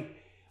fight,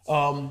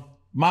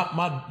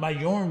 my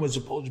urine was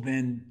supposed to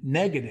be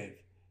negative,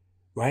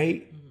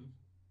 right? Mm-hmm.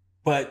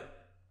 But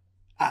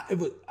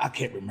I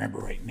can't remember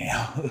right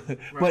now.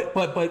 Right.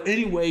 But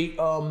anyway,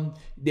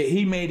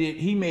 he made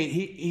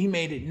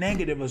it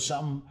negative or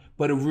something,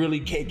 but it really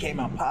came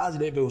out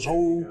positive. It was a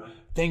whole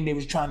thing they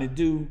was trying to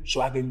do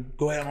so I could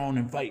go ahead on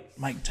and fight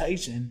Mike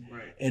Tyson.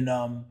 Right. And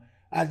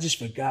I just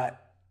forgot.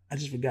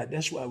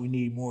 That's why we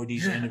need more of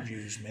these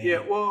interviews, man. Yeah,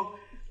 well,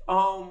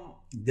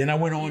 then I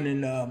went on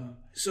and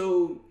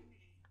so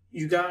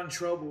you got in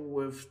trouble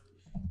with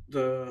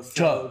the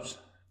Tubbs.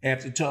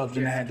 After Tubbs,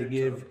 and I had to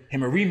give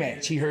him a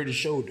rematch. He hurt his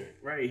shoulder.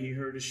 Right, he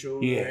hurt his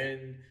shoulder,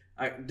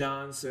 and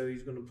Don said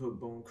he's going to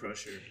put Bone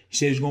Crusher. He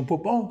said he's going to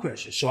put Bone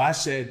Crusher. So I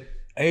said,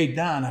 hey,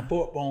 Don, I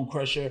fought Bone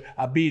Crusher.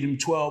 I beat him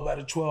 12 out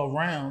of 12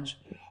 rounds.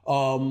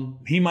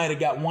 He might have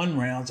got 1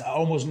 round. I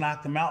almost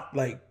knocked him out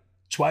like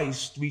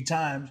twice, 3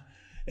 times.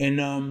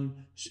 And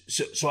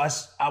so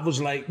I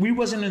was like, we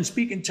wasn't in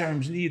speaking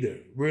terms either,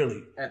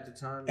 really. At the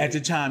time? At the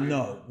time,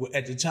 no.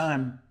 At the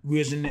time, we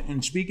wasn't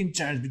in speaking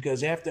terms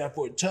because after I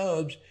fought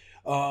Tubbs,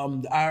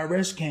 the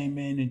IRS came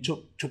in and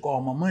took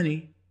all my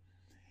money.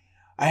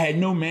 I had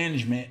no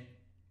management.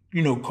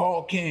 You know,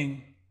 Carl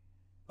King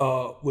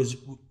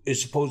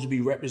is supposed to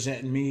be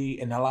representing me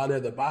and a lot of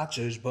other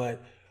boxers,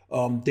 but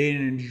they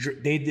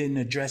didn't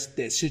address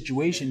that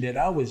situation that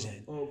I was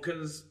in. Well,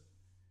 because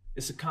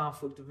it's a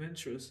conflict of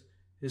interest.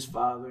 His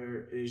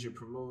father is your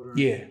promoter,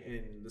 yeah,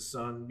 and the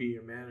son be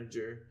your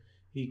manager.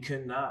 He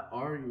could not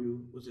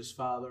argue with his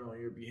father on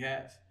your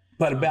behalf.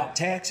 But about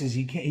taxes,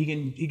 he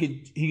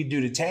could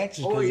do the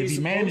taxes because if he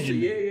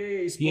managing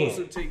he's supposed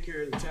to take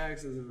care of the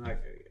taxes, and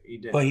he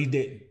didn't. But he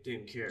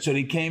didn't care. So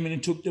they came in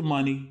and took the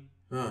money.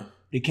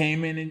 They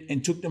came in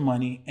and took the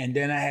money, and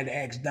then I had to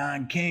ask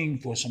Don King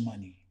for some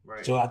money.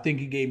 Right. So I think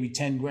he gave me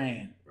 $10,000.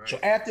 Right. So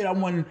after I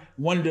won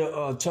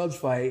the Tubbs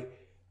fight,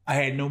 I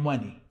had no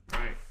money.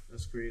 Right.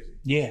 That's crazy.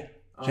 Yeah.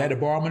 So I had to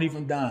borrow money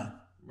from Don.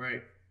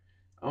 Right.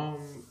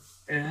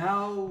 And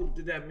how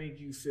did that make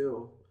you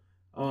feel?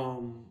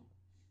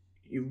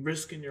 You're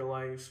risking your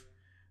life,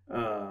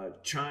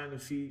 trying to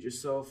feed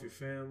yourself, your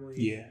family.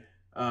 Yeah.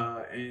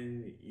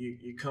 And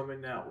you're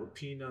coming out with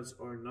peanuts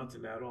or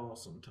nothing at all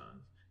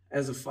sometimes.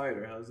 As a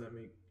fighter, how does that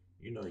make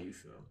you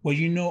feel? Well,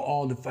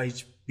 all the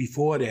fights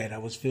before that, I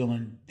was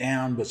feeling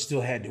down, but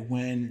still had to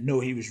win. No,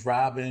 he was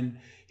robbing.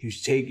 He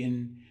was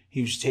taking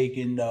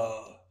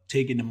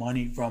the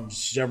money from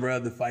several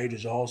other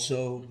fighters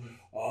also,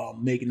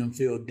 making them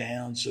feel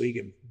down so he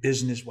could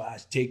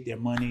business-wise take their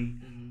money.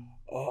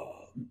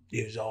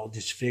 It was all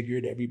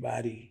disfigured,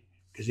 everybody,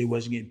 because they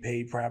wasn't getting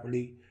paid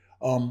properly.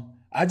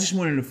 I just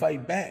wanted to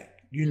fight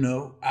back.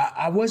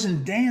 I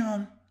wasn't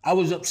down. I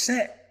was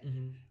upset.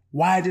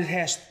 Why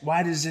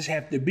does this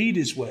have to be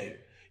this way?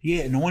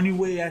 Yeah, and the only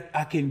way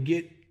I can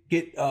get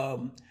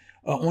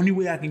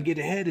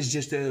ahead is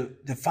just to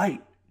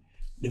fight.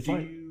 Do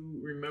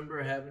you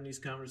remember having these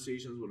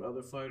conversations with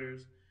other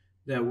fighters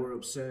that were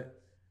upset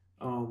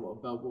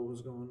about what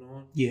was going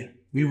on? Yeah,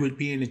 we would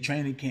be in the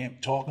training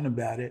camp talking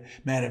about it.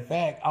 Matter of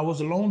fact, I was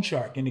a loan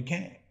shark in the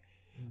camp,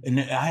 and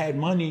I had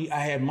money,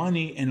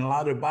 and a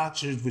lot of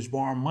boxers was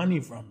borrowing money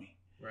from me.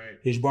 Right.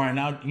 He was borrowing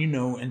out,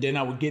 and then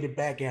I would get it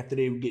back after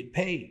they would get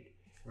paid.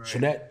 Right. So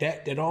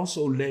that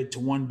also led to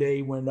one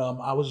day when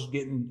I was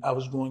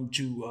going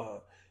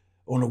to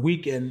on the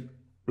weekend,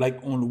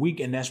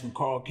 that's when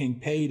Carl King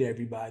paid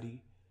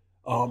everybody,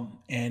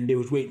 and they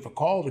was waiting for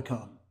Carl to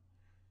come.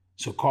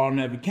 So Carl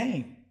never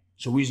came.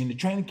 So we was in the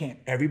training camp.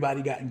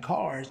 Everybody got in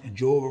cars and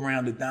drove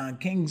around to Don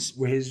King's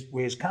where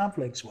his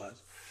complex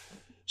was.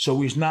 So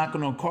we was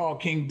knocking on Carl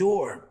King's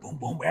door. Boom,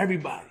 boom,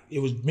 everybody. It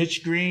was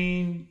Mitch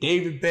Green,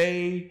 David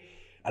Bay,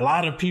 a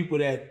lot of people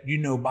that,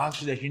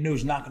 boxers that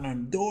was knocking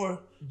on the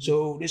door.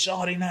 So they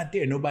saw they not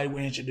there. Nobody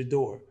would answer the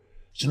door.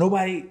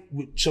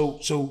 So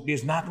so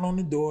there's knocking on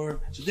the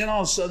door. So then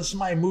all of a sudden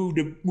somebody moved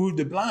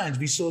the blinds.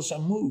 We saw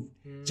something move.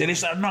 So they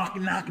started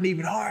knocking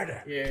even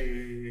harder. Yeah.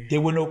 They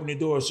wouldn't open the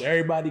door. So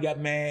everybody got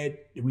mad.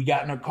 We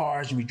got in our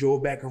cars and we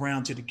drove back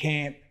around to the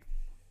camp.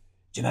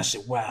 Then I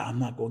said, wow, I'm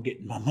not going to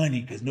get my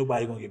money because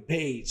nobody going to get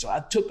paid. So I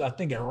took, I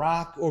think, a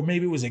rock or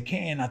maybe it was a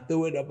can. I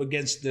threw it up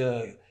against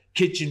the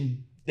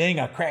kitchen thing.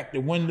 I cracked the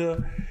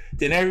window.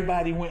 Then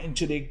everybody went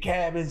into their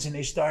cabins and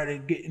they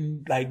started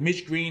getting, like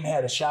Mitch Green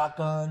had a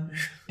shotgun.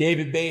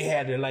 David Bay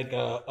had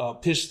a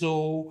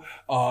pistol.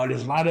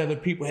 There's a lot of other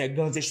people had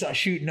guns. They started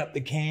shooting up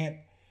the camp.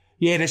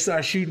 Yeah, they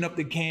started shooting up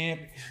the camp.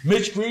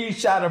 Mitch Green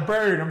shot a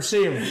bird. I'm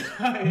serious.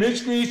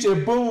 Mitch Green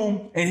said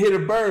boom and hit a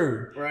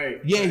bird.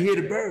 Right. Yeah, he hit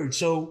a bird.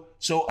 So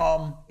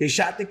they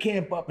shot the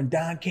camp up and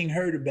Don King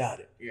heard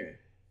about it. Yeah.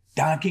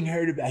 Don King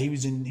heard about it. He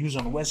was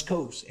on the West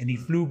Coast and he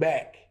flew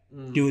back.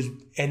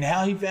 And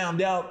how he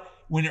found out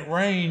when it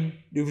rained,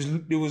 there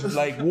was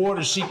like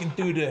water seeking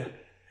through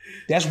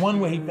that's one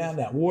way he found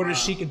out. Water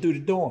seeking through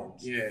the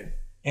dorms. Yeah.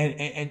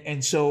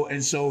 And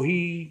so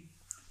he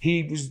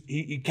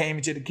came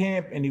into the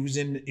camp and he was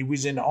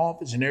in the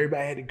office and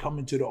everybody had to come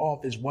into the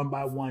office one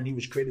by one. He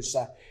was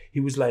criticized. He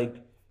was like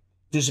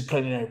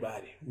disciplining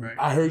everybody. Right.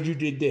 I heard you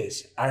did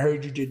this. I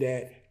heard you did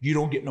that. You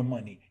don't get no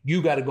money.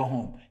 You got to go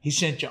home. He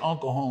sent your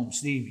uncle home,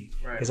 Stevie,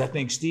 because I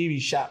think Stevie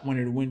shot one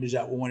of the windows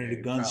out with one of the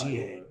guns he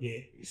had. Yeah.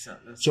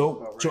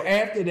 So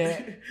after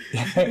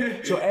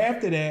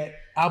that,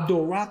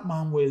 Abdul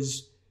Rahman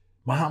was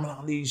Muhammad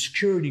Ali's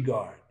security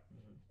guard,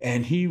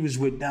 and he was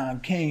with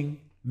Don King,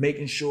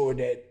 making sure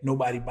that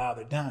nobody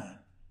bothered Don.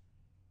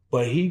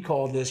 But he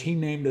called us, he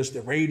named us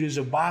the Raiders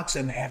of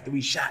Boxing after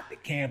we shot the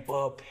camp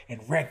up and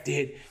wrecked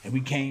it. And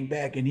we came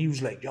back and he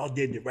was like, y'all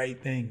did the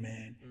right thing,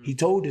 man. He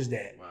told us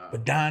that. Wow.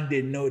 But Don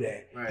didn't know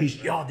that.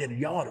 Y'all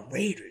the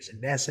Raiders.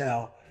 And that's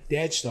how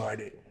that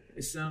started.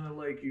 It sounded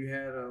like you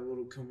had a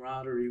little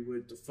camaraderie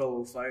with the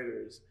fellow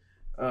fighters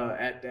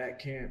at that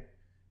camp.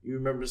 You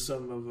remember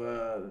some of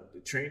the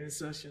training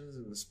sessions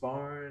and the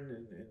sparring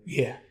and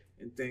yeah.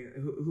 and things.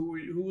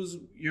 Who was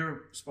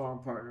your sparring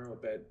partner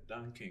up at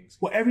Don King's?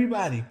 Well,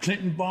 everybody,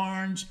 Clinton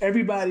Barnes,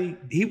 everybody,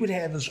 he would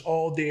have us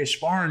all there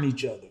sparring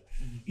each other.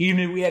 Mm-hmm. Even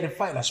if we had a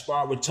fight, I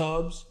sparred with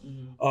Tubbs.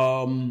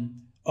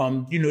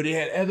 Mm-hmm. They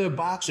had other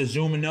boxers.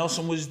 Zuma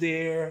Nelson was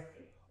there,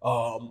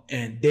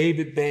 and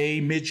David Bay,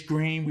 Mitch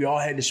Green. We all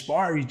had to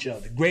spar each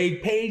other.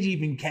 Greg Page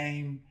even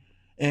came,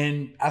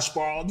 and I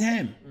sparred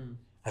him.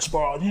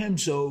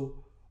 So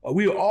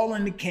we were all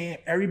in the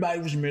camp.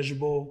 Everybody was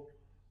miserable.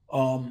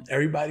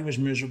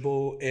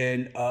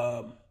 And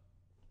the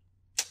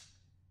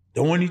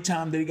only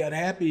time they got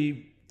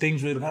happy,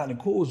 things were kind of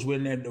cool, is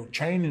when the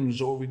training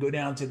was over. We go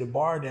down to the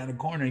bar down the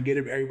corner and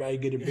everybody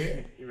get a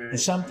beer. Right. And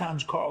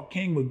sometimes Carl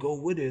King would go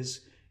with us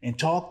and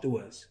talk to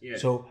us. Yeah.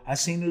 So I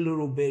seen a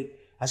little bit.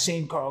 I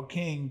seen Carl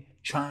King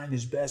trying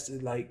his best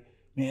to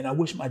man, I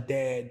wish my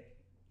dad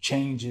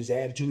changed his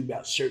attitude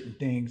about certain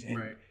things.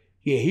 And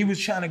he was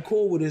trying to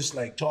cool with us,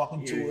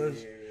 talking to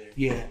us.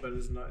 Yeah. But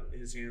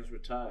his hands were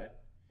tied.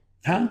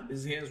 Huh?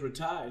 His hands were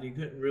tied. He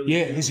couldn't really.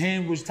 Yeah, his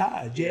hand was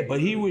tied. Yeah,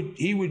 but he would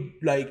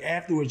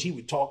afterwards. He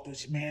would talk to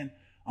us. Man,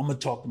 I'm gonna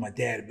talk to my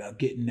dad about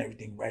getting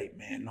everything right,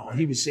 man. No,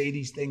 he would say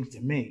these things to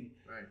me,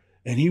 right?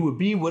 And he would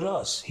be with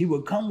us. He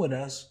would come with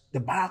us, the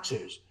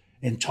boxers,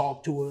 and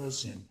talk to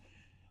us. And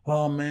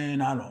oh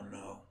man, I don't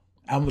know.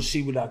 I'm gonna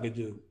see what I could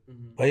do.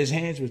 Mm-hmm. But his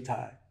hands were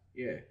tied.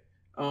 Yeah.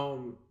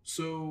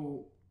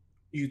 So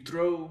you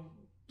throw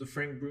the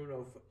Frank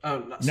Bruno.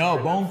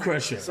 Bone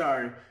Crusher.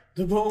 Sorry.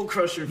 The Bone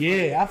Crusher fight.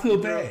 Yeah, I feel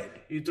bad.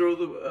 You throw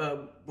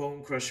the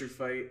Bone Crusher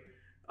fight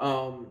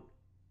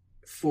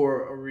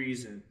for a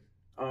reason.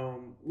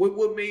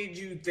 What made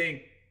you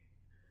think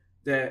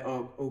that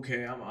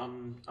okay,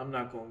 I'm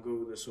not going to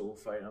go this whole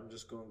fight. I'm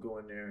just going to go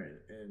in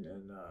there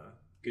and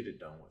get it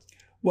done with.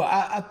 Well,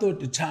 I thought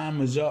the time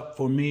was up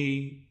for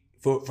me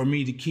for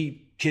me to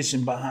keep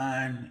kissing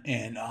behind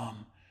and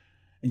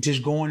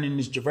just going in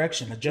this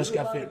direction. I just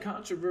got a lot of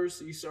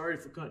controversy. Sorry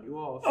for cutting you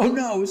off. Oh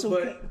no, it's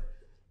okay.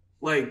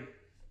 But,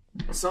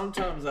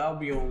 sometimes I'll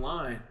be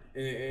online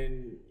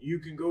and you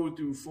can go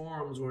through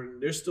forums where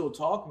they're still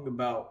talking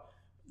about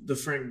the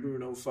Frank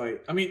Bruno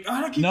fight. I mean,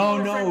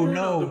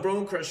 the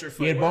Bone Crusher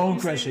fight. Yeah,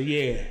 Bone Crusher,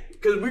 yeah.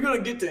 Because we're going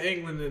to get to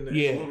England in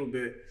a little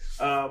bit.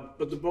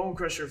 But the Bone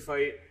Crusher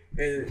fight,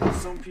 and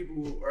some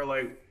people are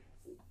like,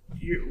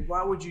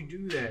 why would you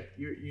do that?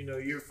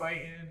 You're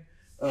fighting.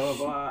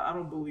 I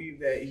don't believe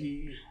that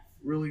he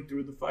really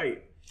threw the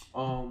fight.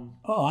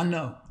 I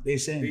know. They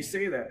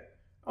say that.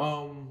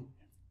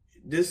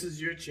 This is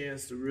your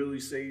chance to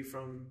really say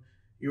from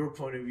your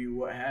point of view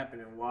what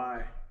happened and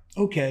why.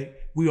 Okay,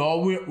 we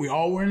all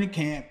were in the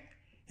camp.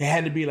 It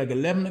had to be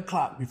 11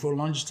 o'clock before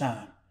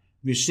lunchtime.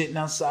 We were sitting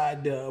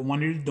outside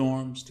one of the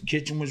dorms. The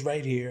kitchen was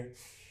right here.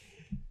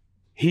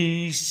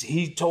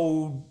 He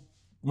told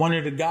one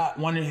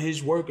of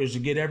his workers to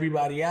get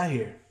everybody out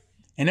here.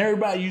 And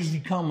everybody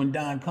usually come when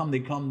Don come. They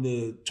come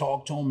to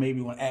talk to him,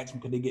 maybe want to ask him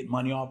could they get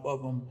money off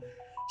of him.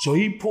 So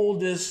he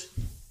pulled us.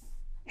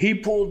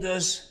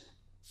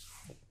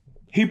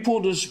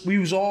 We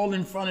was all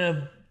in front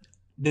of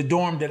the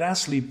dorm that I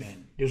sleep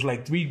in. There's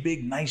 3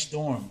 big, nice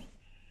dorms.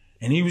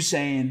 And he's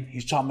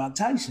talking about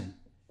Tyson.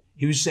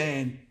 He was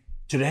saying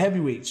to the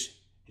heavyweights,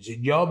 he said,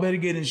 y'all better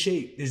get in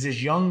shape. There's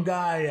this young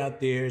guy out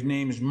there. His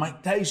name is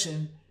Mike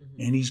Tyson,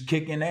 and he's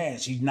kicking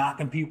ass. He's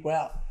knocking people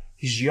out.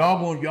 He said,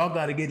 y'all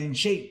got to get in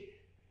shape.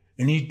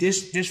 And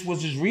this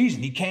was his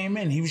reason. He came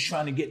in. He was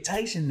trying to get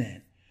Tyson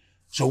then.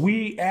 So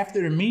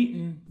after the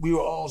meeting, we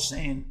were all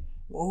saying,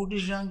 oh,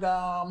 this young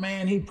guy,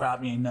 man, he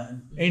probably ain't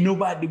nothing. Ain't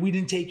nobody, we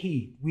didn't take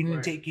heed.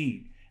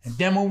 And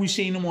then when we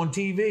seen him on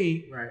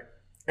TV,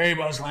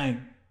 everybody's like,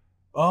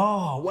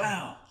 oh,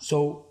 wow.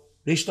 So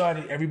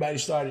everybody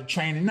started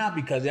training, not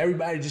because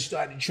everybody just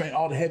started training,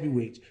 all the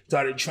heavyweights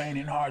started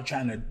training hard,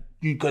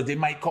 because they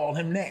might call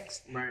him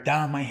next. Right.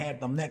 Don might have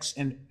them next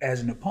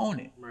as an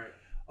opponent.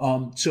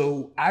 Right.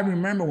 So I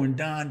remember when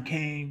Don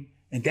came,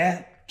 and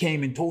that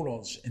came and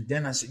told us, and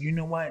then I said, you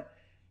know what?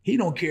 He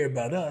don't care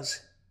about us.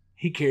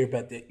 He cared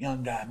about that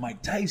young guy,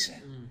 Mike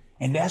Tyson.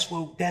 And that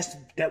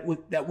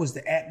was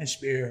the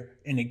atmosphere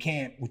in the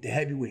camp with the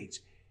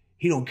heavyweights.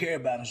 He don't care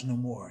about us no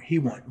more. He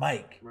want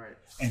Mike. Right.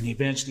 And he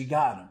eventually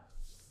got him.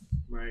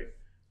 Right.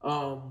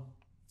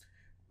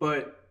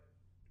 But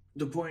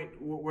the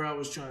point where I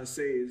was trying to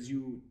say is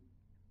you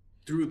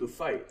threw the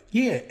fight.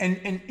 Yeah,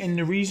 and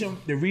the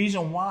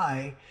reason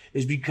why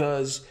is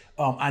because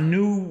I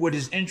knew what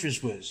his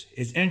interest was.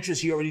 His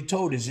interest, he already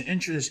told us, his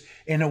interest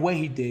in the way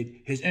he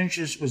did. His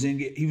interest was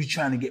he was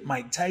trying to get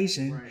Mike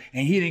Tyson,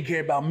 and he didn't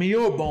care about me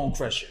or Bone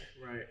Crusher.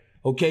 Right.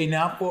 Okay,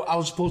 now I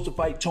was supposed to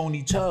fight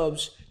Tony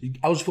Tubbs.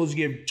 I was supposed to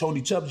give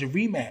Tony Tubbs a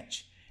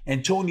rematch,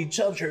 and Tony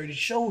Tubbs hurt his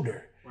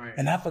shoulder. Right.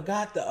 And I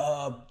forgot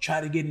to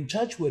try to get in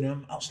touch with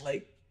him. I was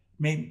like,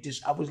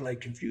 I was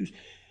confused.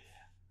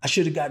 I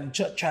should have gotten in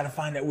touch, try to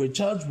find out where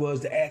Tubbs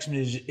was to ask him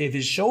if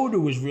his shoulder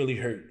was really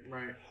hurt.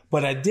 Right.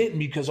 But I didn't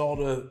because all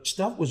the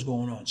stuff was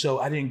going on. So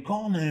I didn't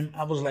call him.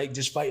 I was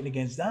just fighting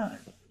against Don,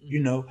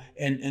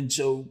 And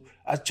so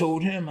I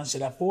told him, I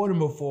said, I fought him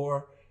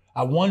before.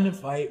 I won the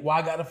fight. Why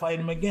I got to fight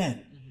him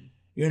again?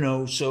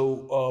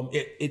 So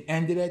it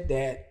ended at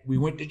that. We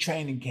went to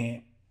training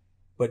camp,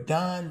 but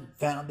Don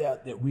found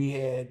out that we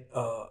had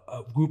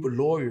a group of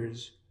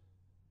lawyers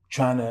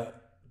trying to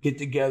get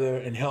together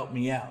and help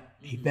me out.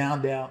 He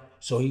found out,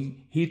 so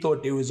he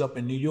thought they was up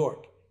in New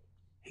York.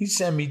 He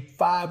sent me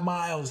 5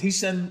 miles. He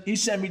sent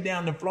me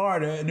down to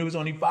Florida, and it was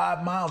only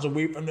 5 miles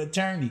away from the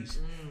attorneys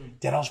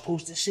that I was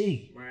supposed to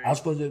see. Right. I was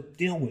supposed to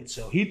deal with.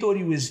 So he thought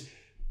he was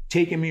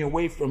taking me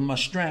away from my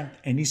strength,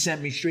 and he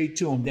sent me straight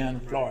to him down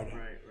in Florida.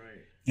 Right.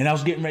 And I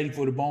was getting ready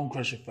for the Bone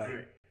Crusher fight.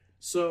 Right.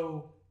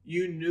 So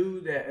you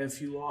knew that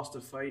if you lost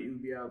a fight, you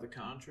would be out of the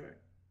contract?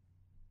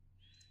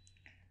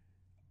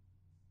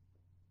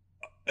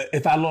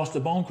 If I lost the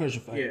Bone Crusher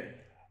fight? Yeah.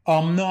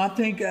 No, I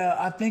think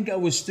I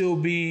would still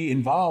be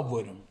involved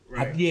with him.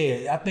 Right.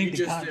 I think you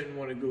just didn't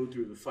want to go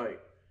through the fight.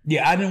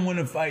 Yeah, I didn't want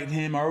to fight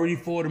him. I already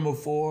fought him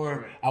before.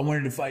 Right. I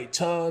wanted to fight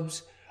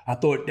Tubbs. I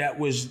thought that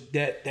was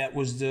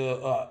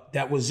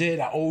it.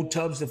 I owed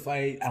Tubbs the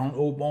fight. I don't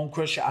owe Bone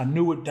Crusher. I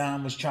knew what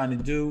Don was trying to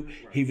do. Right.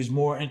 He was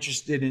more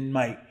interested in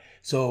Mike.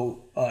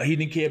 So he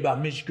didn't care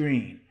about Mitch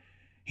Green.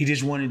 He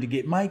just wanted to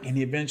get Mike, and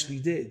he eventually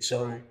did.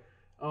 So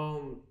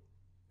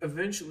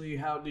eventually,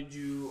 how did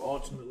you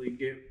ultimately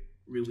get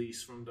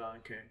released from Don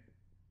King?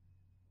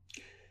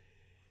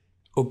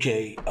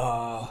 Okay,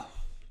 let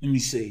me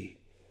see.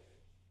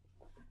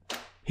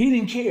 He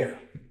didn't care.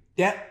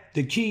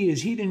 The key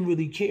is he didn't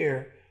really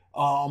care.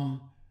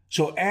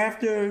 So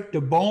after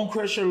the Bone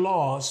Crusher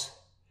loss,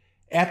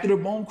 he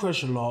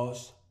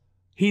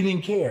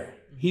didn't care.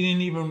 He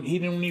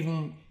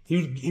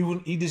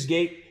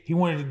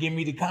wanted to give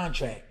me the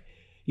contract.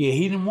 Yeah,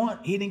 he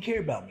didn't care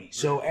about me.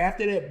 So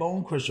after that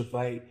Bone Crusher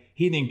fight,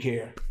 he didn't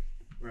care.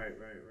 Right.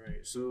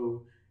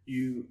 So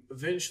you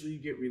eventually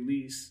get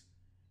released.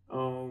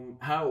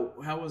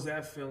 How was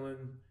that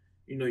feeling?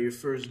 Your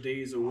first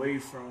days away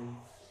from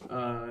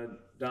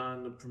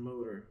Don the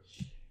promoter.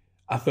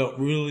 I felt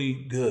really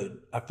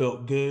good. I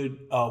felt good.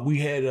 We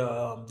had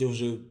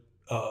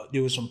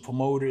there was some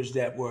promoters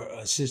that were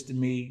assisting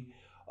me,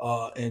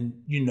 and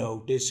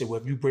they said, well,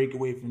 if you break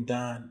away from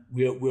Don,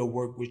 we'll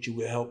work with you.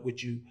 We'll help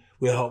with you.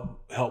 We'll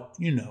help.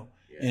 Yeah.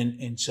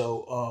 And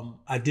so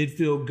I did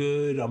feel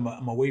good.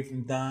 I'm away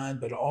from Don,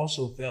 but I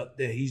also felt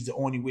that he's the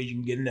only way you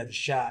can get another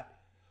shot.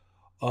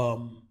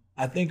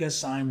 I think I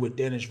signed with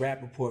Dennis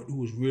Rappaport,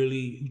 who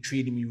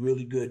treated me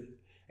really good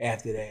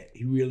after that.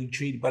 He really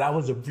but I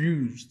was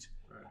abused.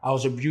 Right. I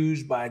was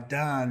abused by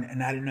Don,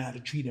 and I didn't know how to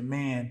treat a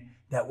man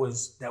that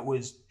was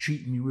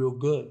treating me real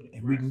good.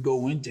 And we can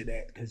go into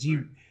that because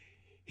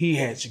he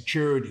had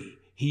security.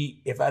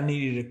 If I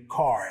needed a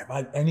car,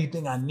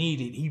 anything I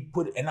needed, he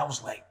put it. And I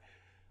was like,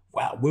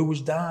 wow, where was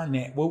Don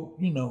at? Well,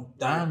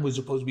 Don was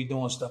supposed to be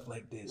doing stuff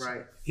like this.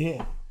 Right.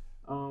 Yeah.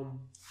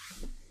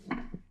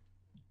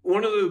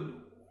 One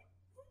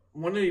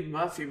of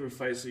my favorite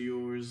fights of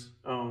yours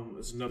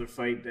is another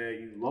fight that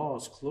you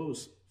lost,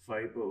 close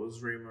fight, but it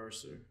was Ray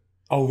Mercer.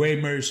 Oh, Ray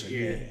Mercer.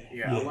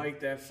 Yeah. I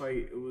like that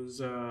fight. It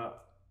was,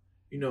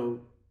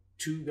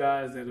 two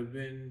guys that have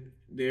been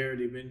there.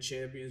 They've been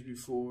champions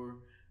before.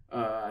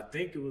 I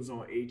think it was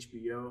on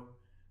HBO.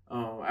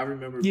 I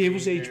remember. Yeah, it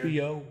was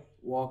HBO.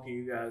 Walking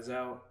you guys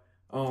out.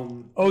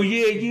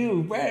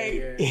 You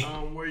right?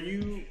 Yeah.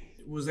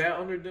 Was that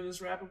under Dennis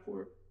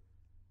Rappaport?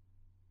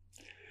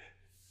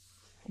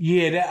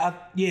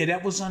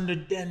 That was under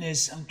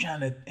Dennis. I'm trying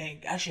to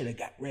think. I should have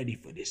got ready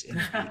for this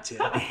interview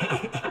today.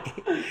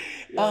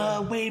 Wait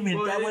a minute.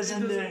 Well, that was it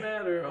under. Doesn't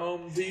matter.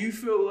 Do you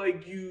feel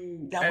like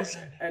you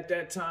at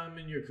that time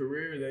in your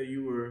career that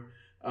you were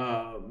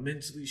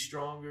mentally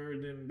stronger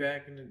than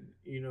back in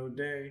the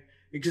day?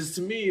 Because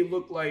to me, it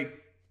looked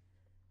like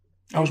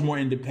I was more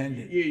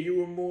independent. Yeah, you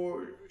were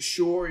more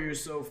sure of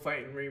yourself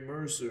fighting Ray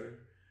Mercer,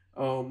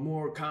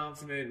 more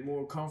confident,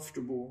 more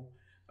comfortable.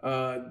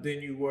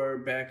 Than you were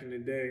back in the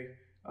day.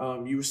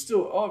 You were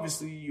still,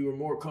 obviously, you were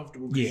more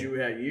comfortable because you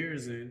had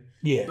years in.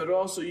 Yeah. But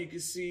also, you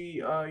could see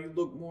you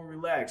look more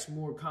relaxed,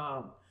 more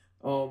calm.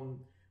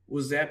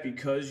 Was that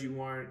because you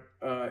weren't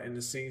in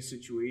the same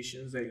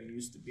situations that you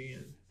used to be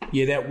in?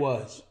 Yeah, that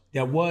was,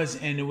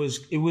 and it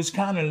was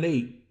kind of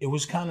late. It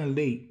was kind of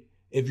late,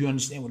 if you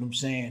understand what I'm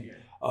saying.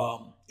 Yeah.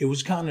 It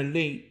was kind of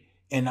late,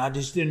 and I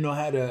just didn't know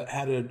how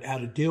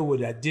to deal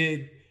with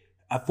it.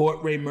 I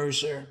fought Ray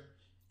Mercer.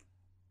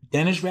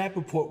 Dennis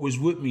Rappaport was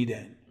with me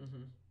then.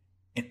 Mm-hmm.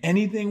 And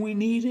anything we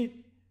needed,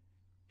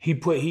 he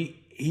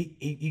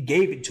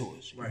gave it to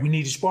us. Right. If we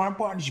needed sparring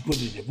partners, he put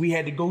it in. If we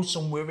had to go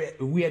somewhere, if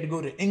we had to go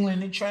to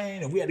England and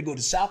train, if we had to go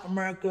to South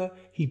America,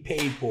 he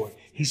paid for it.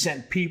 He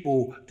sent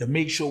people to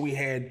make sure we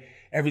had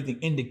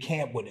everything in the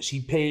camp with us. He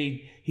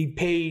did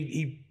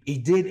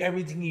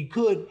everything he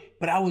could,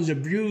 but I was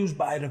abused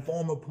by the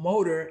former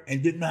promoter and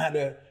I didn't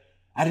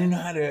know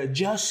how to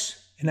adjust,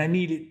 and I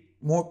needed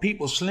more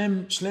people.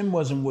 Slim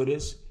wasn't with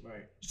us.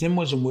 Slim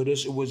wasn't with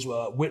us. It was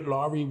Whit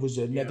Laurie was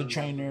another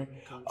trainer.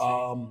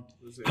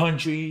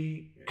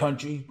 Country,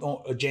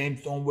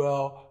 James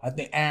Thornwell. I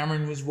think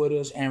Aaron was with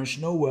us. Aaron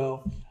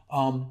Snowell.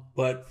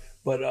 But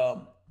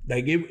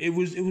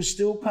it was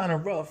still kind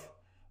of rough.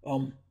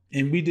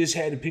 And we just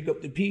had to pick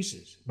up the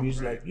pieces. We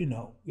was like, we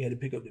had to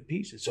pick up the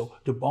pieces. So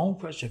the Bone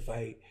Crusher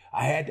fight,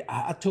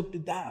 I took the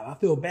dive. I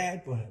feel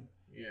bad for him.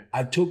 Yeah.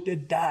 I took the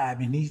dive,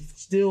 and he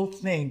still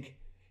think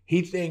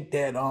he beat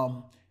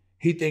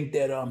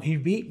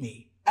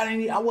me.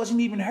 I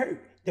wasn't even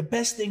hurt. The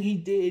best thing he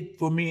did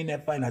for me in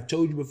that fight, and I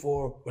told you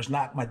before, was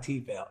knock my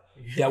teeth out.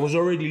 That was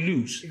already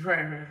loose.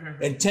 Right.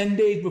 And 10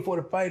 days before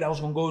the fight, I was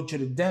gonna go to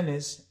the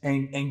dentist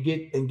and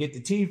get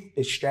the teeth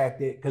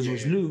extracted because it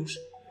was loose.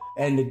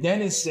 And the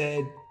dentist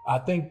said, I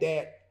think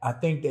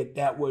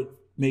that would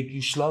make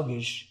you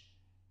sluggish.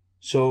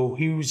 So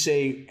he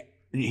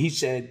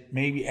said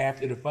maybe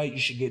after the fight you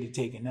should get it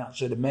taken out.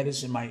 So the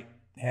medicine might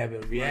have a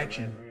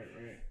reaction.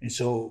 Right. And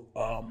so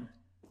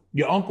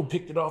your uncle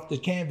picked it off the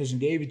canvas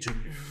and gave it to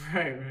me.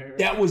 Right.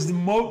 That was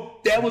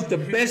the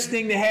best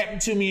thing that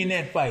happened to me in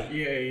that fight.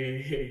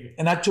 Yeah.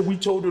 And we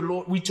told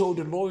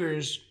the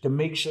lawyers to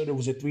make sure there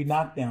was a 3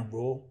 knockdown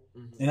rule.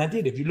 Mm-hmm. And I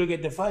did. If you look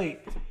at the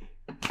fight,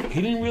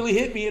 he didn't really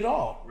hit me at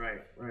all.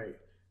 Right.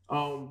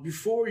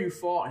 Before you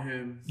fought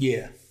him,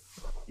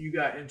 you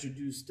got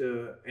introduced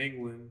to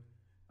England,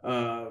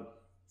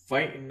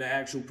 fighting the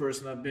actual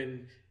person I've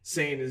been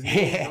saying his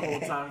name the whole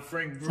time,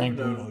 Frank Bruno. Frank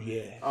Bruno,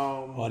 yeah.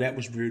 That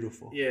was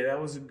beautiful. Yeah,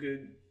 that was a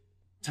good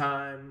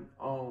time.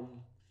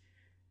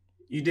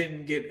 You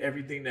didn't get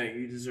everything that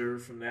you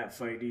deserved from that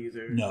fight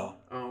either. No.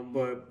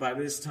 But by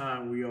this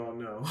time, we all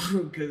know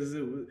because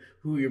it was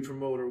who your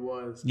promoter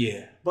was.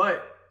 Yeah.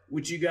 But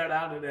what you got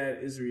out of that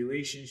is a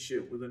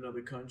relationship with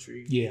another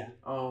country. Yeah.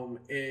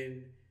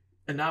 And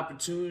an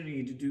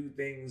opportunity to do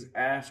things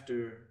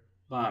after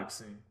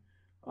boxing.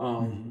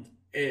 And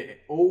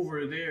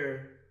over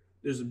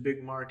there's a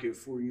big market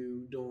for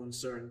you doing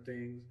certain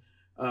things.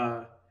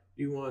 Do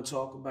you want to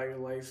talk about your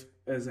life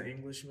as an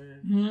Englishman?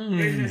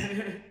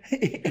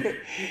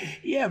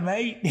 Yeah,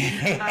 mate.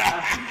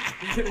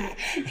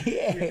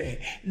 Yeah.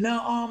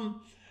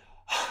 Now,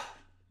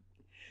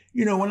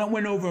 when I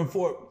went over in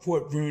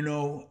Fort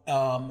Bruno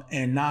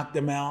and knocked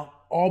them out,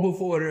 all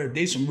before there,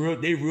 they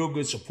real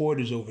good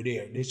supporters over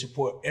there. They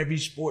support every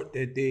sport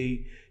that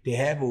they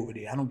have over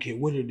there. I don't care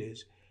what it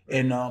is.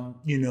 And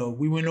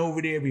we went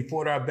over there, we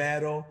fought our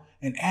battle,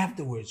 and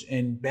afterwards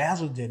in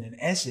Basildon and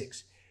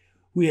Essex,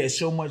 we had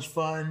so much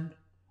fun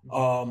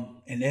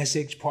in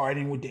Essex,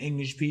 partying with the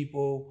English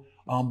people.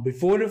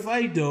 Before the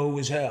fight, though,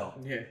 was hell.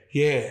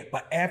 Yeah.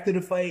 But after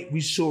the fight,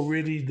 we saw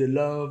really the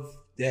love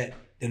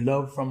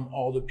from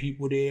all the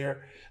people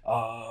there.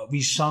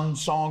 We sung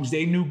songs.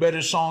 They knew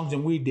better songs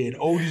than we did.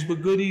 Oldies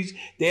but goodies.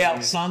 They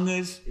outsung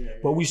us,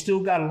 but we still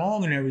got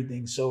along and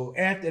everything. So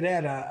after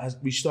that,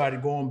 we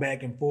started going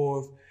back and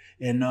forth.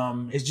 And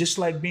it's just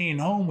like being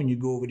home when you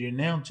go over there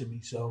now to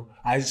me. So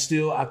I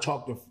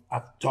talk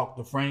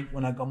to Frank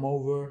when I come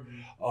over.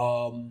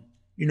 And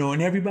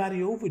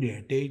everybody over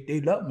there,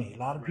 they love me. A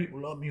lot of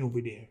people love me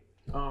over there.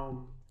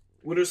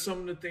 What are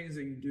some of the things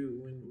that you do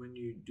when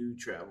you do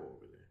travel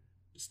over there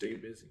to stay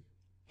busy?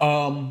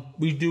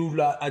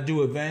 I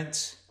do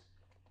events.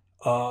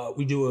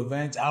 We do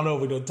events. I don't know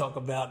if we're gonna talk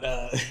about.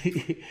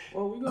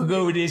 I'll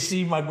go over there and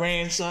see my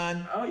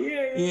grandson. Oh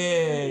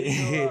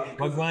yeah.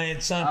 My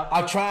grandson.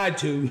 I tried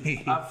to.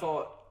 I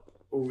fought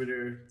over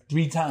there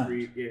 3 times.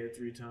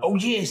 3 times. Oh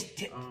yes,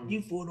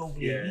 you fought over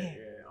there.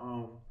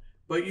 Yeah.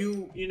 But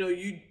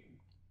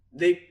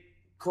they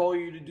call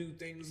you to do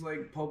things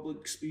like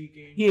public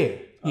speaking. Yeah.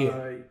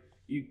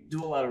 You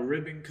do a lot of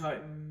ribbon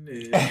cutting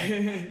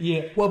and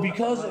yeah. Well,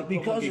 because of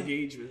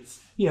engagements.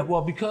 Yeah,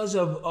 well, because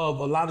of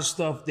a lot of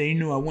stuff they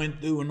knew I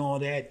went through and all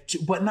that.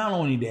 But not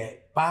only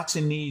that,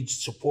 boxing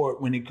needs support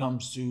when it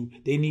comes to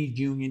they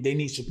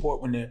need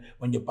support when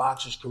your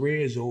boxer's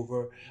career is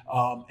over.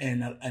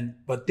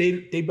 But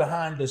they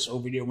behind us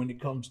over there when it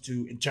comes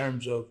to in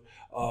terms of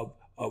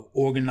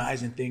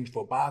organizing things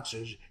for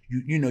boxers.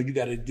 You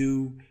got to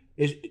do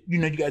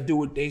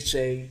what they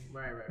say.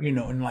 Right.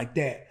 And like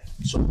that.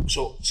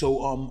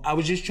 So I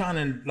was just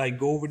trying to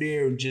go over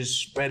there and just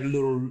spread a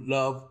little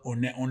love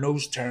on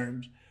those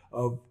terms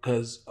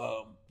because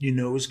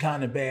it's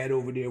kind of bad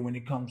over there when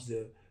it comes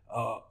to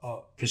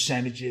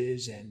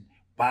percentages and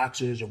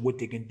boxers and what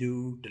they can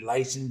do, the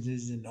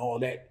licenses and all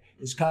that.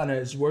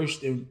 It's worse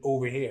than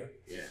over here.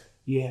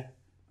 Yeah.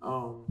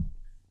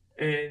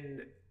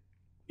 And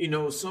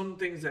some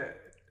things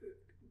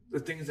the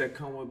things that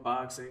come with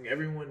boxing,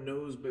 everyone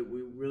knows, but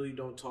we really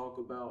don't talk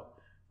about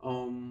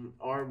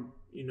our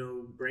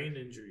brain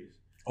injuries.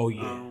 Oh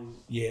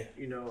yeah.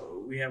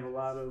 We have a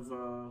lot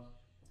of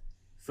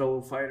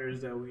fellow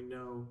fighters that we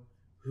know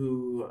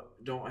who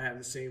don't have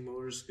the same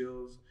motor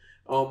skills.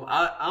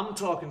 I'm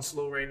talking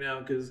slow right now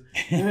because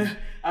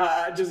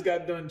I just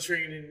got done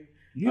training.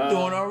 You're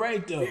doing all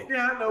right though.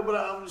 Yeah, I know, but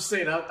I'm just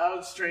saying I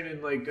was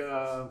training 5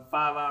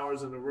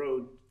 hours in a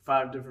row,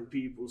 5 different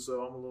people,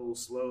 so I'm a little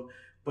slow.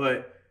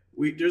 But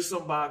there's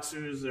some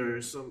boxers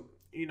or some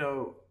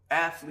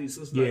athletes,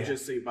 let's not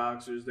just say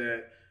boxers,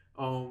 that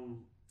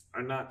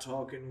are not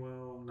talking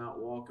well, not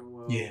walking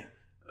well. Yeah.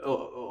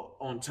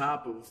 On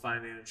top of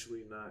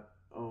financially not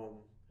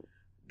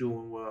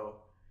doing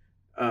well.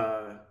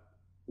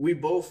 we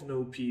both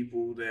know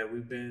people that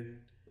we've been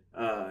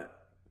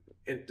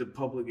into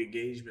public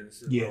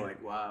engagements, and we're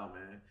like, wow,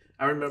 man.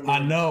 I remember. I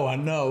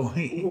know.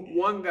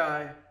 One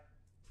guy,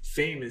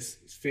 famous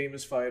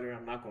fighter.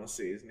 I'm not gonna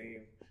say his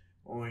name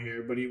on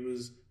here, but he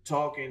was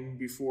talking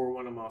before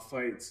one of my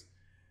fights,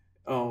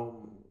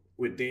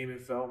 with Damon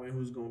Feldman,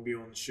 who's gonna be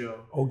on the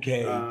show.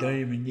 Okay,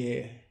 Damon,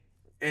 yeah.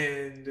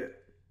 And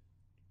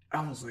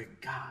I was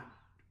like, God,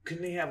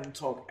 couldn't they have him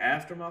talk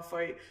after my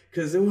fight?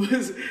 Because it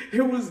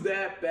was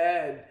that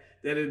bad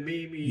that it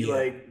made me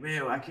like,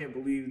 man, I can't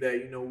believe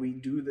that, we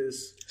do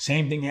this.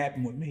 Same thing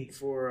happened with me.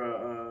 For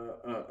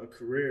a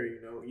career,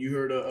 You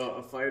heard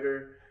a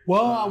fighter?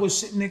 Well, I was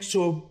sitting next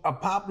to a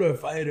popular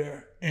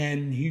fighter,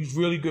 and he was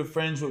really good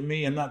friends with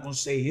me. I'm not going to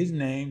say his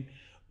name,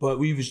 but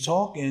we was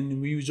talking,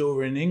 and we was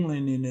over in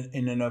England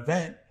in an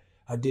event.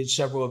 I did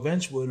several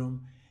events with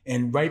him,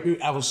 and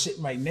I was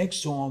sitting right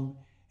next to him,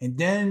 and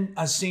then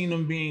I seen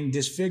him being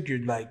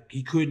disfigured, like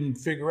he couldn't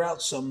figure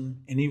out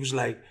something, and he was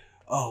like,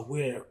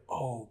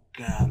 oh,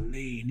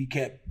 golly. And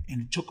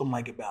it took him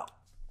like about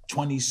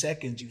 20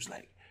 seconds. He was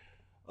like,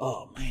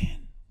 oh,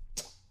 man,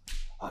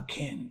 I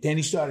can't. Then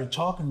he started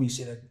talking to me,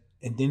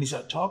 and then he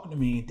started talking to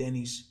me, and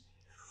then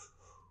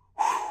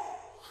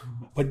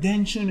but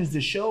then as soon as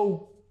the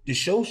show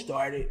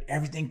started,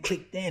 everything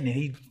clicked in,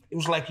 and it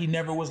was like he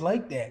never was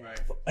like that. Right.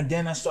 And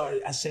then I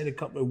said a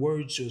couple of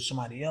words to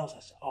somebody else. I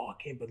said, oh, I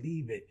can't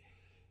believe it.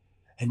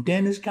 And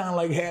then it's kind of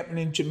like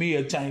happening to me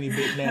a tiny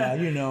bit now,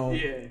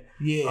 Yeah.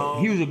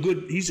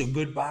 He's a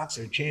good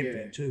boxer,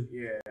 champion too.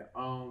 Yeah.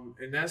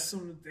 And that's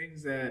some of the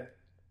things that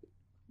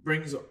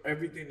brings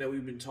everything that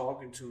we've been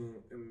talking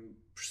to in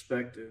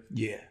perspective.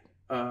 Yeah.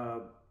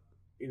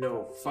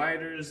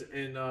 Fighters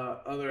and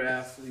other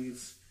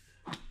athletes,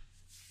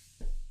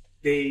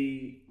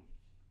 they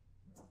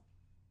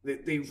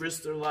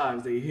risk their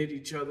lives. They hit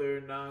each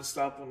other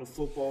nonstop on the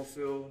football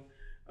field.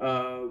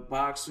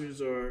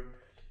 Boxers are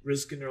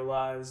risking their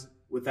lives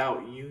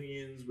without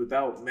unions,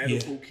 without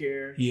medical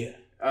care. Yeah.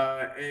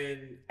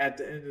 And at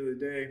the end of the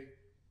day,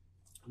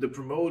 the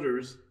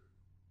promoters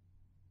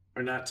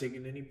are not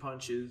taking any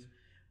punches,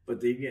 but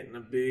they're getting a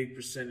big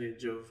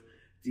percentage of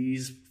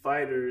these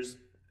fighters.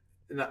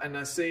 And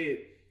I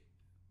say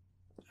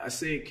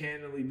it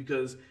candidly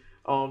because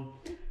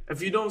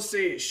if you don't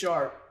say it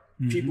sharp,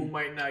 people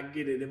might not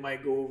get it. It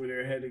might go over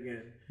their head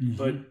again. Mm-hmm.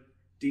 But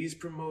these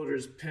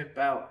promoters pimp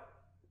out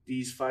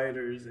these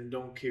fighters and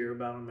don't care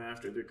about them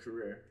after their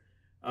career.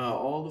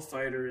 All the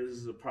fighter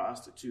is a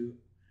prostitute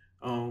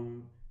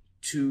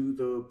to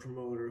the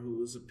promoter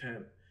who is a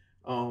pimp.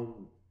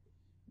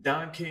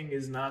 Don King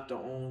is not the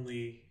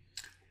only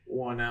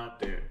one out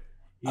there.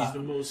 He's the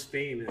most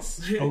famous.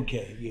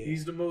 Okay, yeah.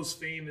 He's the most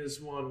famous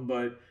one,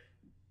 but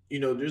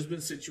there's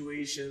been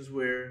situations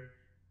where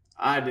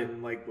I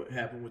didn't like what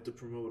happened with the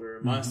promoter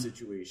in my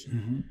situation.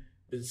 Mm-hmm.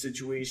 Been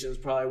situations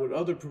probably with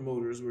other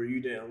promoters where you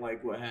didn't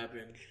like what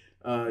happened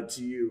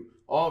to you.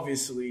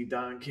 Obviously,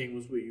 Don King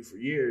was with you for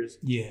years,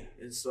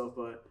 and stuff.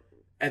 But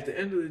at the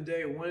end of the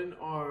day, when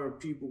are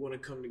people going to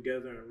come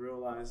together and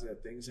realize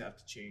that things have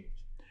to change?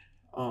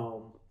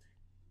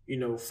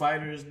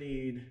 Fighters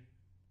need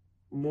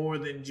more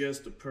than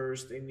just a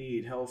purse. They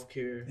need health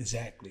care.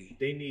 Exactly.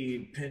 They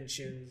need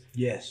pensions.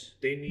 Yes.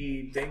 They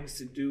need things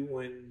to do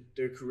when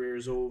their career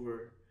is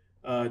over,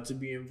 to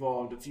be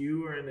involved. If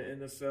you are in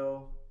the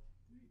NFL,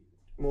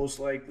 most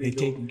likely they're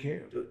taken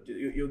care of.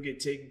 You'll get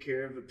taken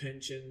care of, a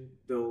pension.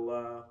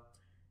 They'll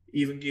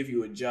even give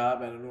you a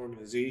job at an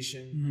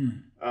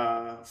organization.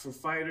 For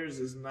fighters,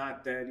 it's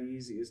not that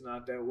easy. It's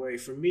not that way.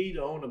 For me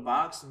to own a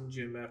boxing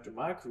gym after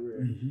my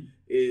career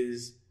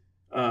is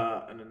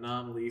an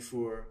anomaly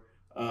for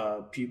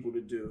people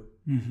to do.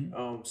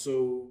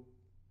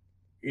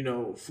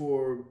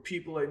 For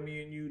people like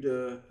me and you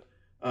to,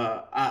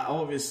 I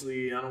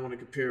don't want to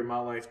compare my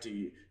life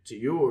to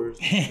yours.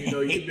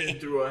 You've been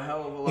through a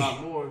hell of a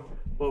lot more.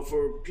 But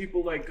for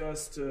people like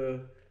us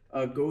to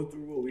go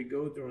through what we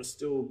go through and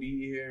still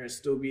be here and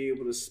still be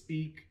able to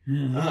speak,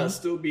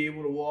 still be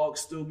able to walk,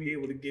 still be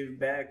able to give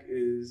back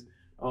is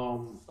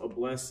a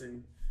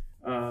blessing.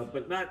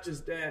 But not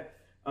just that,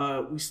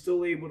 we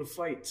still able to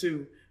fight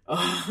too.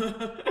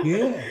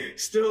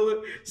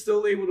 Still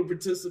able to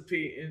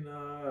participate in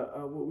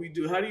what we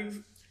do. How do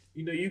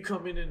you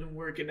coming in and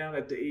working out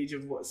at the age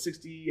of what,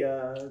 60,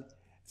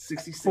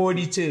 66?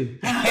 42.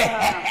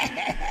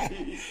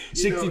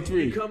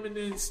 63. You coming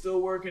in,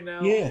 still working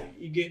out. Yeah.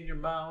 You getting your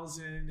miles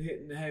in,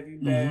 hitting the heavy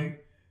bag.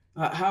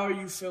 How are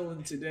you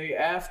feeling today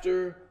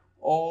after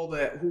all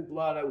that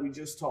hoopla that we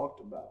just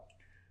talked about?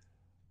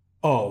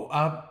 Oh,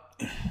 I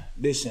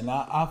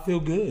feel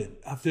good.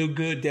 I feel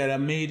good that I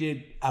made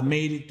it. I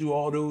made it through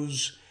all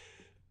those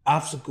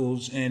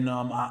obstacles, and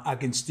I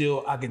can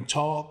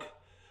talk,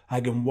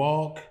 I can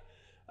walk,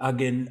 I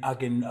can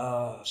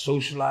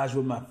socialize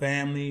with my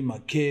family, my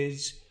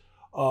kids,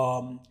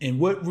 and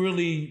what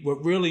really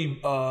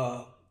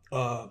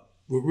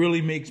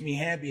makes me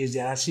happy is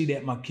that I see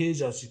that my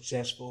kids are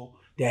successful.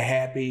 They're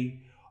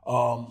happy.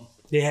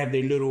 They have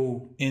their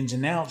little ins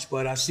and outs,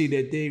 but I see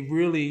that they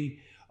really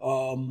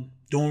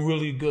doing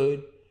really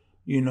good.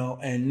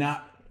 and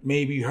not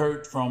maybe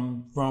hurt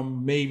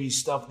from maybe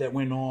stuff that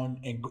went on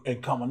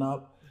and coming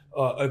up.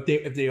 If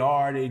they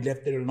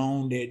left it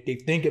alone. They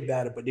think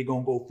about it, but they're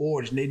gonna go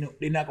forward, and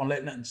they're not gonna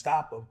let nothing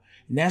stop them.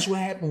 And that's what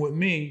happened with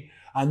me.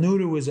 I knew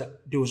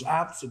there was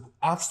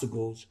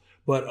obstacles,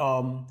 but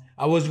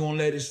I wasn't gonna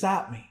let it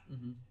stop me,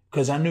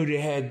 because I knew they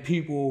had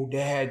people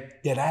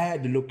that I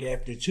had to look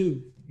after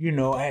too.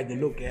 I had to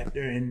look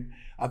after, and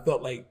I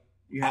felt like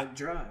you had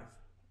to drive.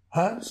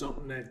 Huh?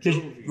 Something that drove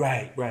you.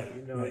 Right.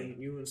 And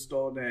you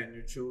installed that in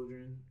your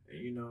children,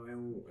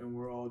 and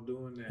we're all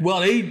doing that.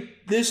 Well,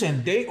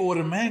 they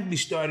automatically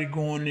started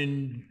going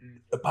in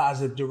a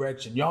positive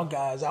direction. Y'all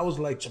guys, I was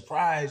like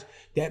surprised.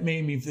 That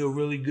made me feel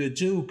really good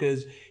too,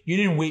 because you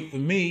didn't wait for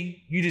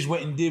me. You just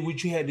went and did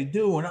what you had to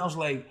do. And I was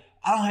like,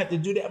 I don't have to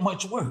do that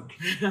much work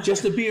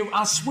just to be,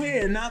 I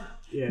swear.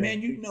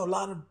 Man, a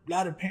lot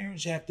of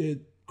parents have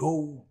to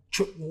go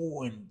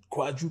triple and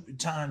quadruple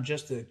time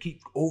just to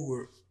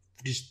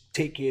just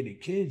take care of the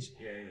kids.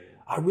 Yeah.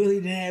 I really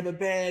didn't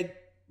have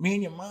me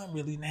and your mom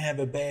really didn't have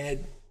a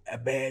bad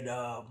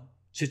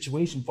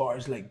situation far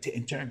as like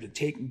in terms of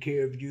taking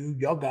care of you.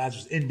 Y'all guys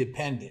was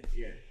independent.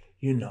 Yeah.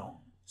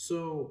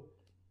 So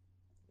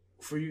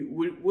for you,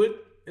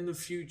 what in the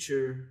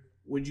future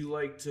would you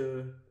like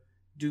to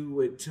do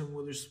with Tim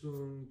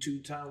Witherspoon,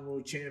 2-time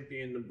world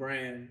champion, the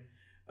brand?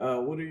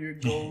 What are your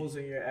goals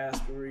and your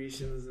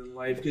aspirations in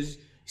life? Because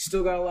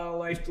still got a lot of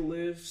life to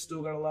live.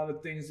 Still got a lot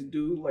of things to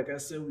do. Like I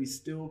said, we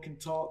still can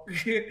talk.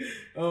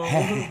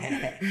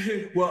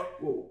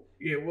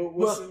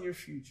 What's in your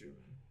future?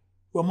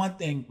 Well, my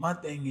thing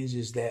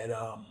is that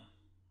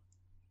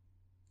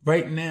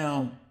right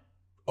now,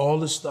 all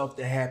the stuff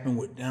that happened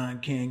with Don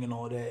King and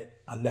all that,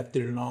 I left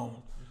it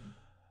alone.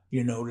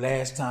 The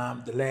last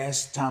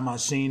time I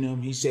seen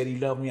him, he said he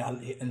loved me,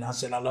 and I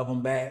said I love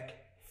him back.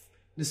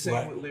 The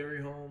same with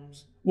Larry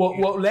Holmes.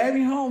 Well,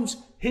 Larry Holmes,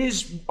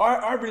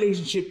 our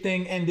relationship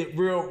thing ended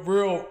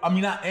real. I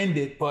mean, not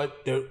ended,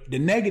 but the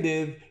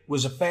negative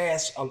was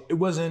it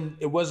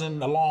wasn't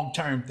a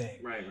long-term thing.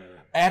 Right.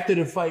 After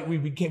the fight,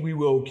 we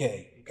were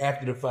okay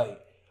after the fight.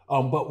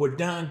 But with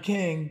Don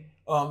King,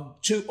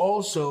 too,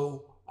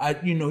 also,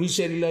 he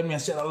said he loved me. I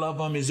said I love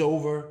him. It's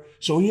over.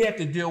 So he had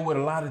to deal with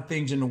a lot of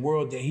things in the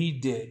world that he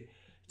did.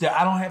 That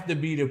I don't have to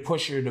be the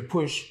pusher to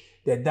push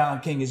that Don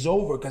King is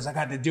over, because I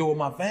got to deal with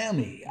my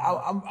family.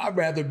 I'd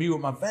rather be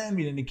with my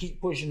family than to keep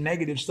pushing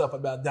negative stuff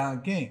about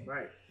Don King.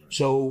 Right.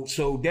 So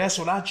that's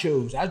what I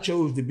chose. I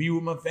chose to be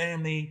with my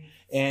family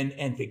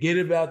and forget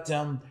about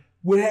them.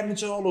 What happened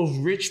to all those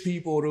rich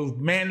people, those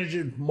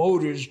managers,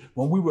 promoters,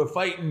 when we were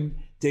fighting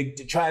to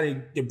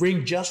try to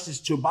bring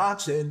justice to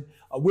boxing?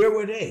 Where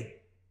were they?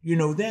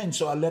 Then.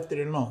 So I left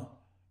it alone.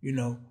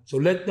 So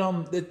let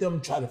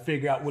them try to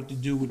figure out what to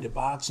do with the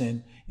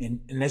boxing, and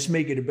let's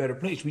make it a better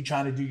place. We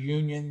trying to do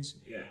unions.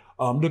 Yeah.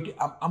 Look,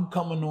 I'm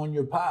coming on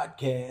your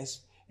podcast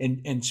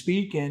and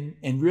speaking,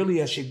 and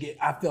really I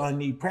feel I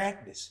need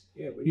practice.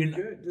 Yeah, but you're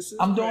good. This is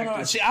I'm doing all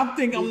right. See, I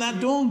think I'm not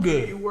doing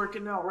good. You're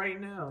working out right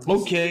now.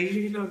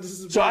 Okay. This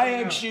is so I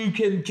asked you,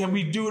 can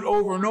we do it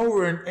over and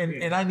over,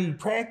 and I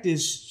need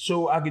practice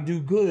so I can do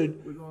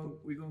good.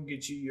 We're gonna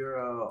get you your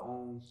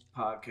own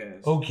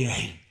podcast.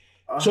 Okay.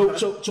 So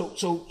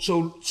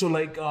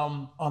like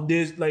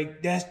there's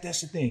like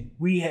that's the thing.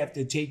 We have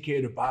to take care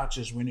of the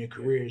boxers when their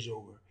career is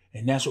over,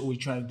 and that's what we're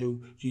trying to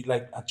do.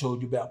 Like I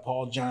told you about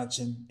Paul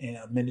Johnson in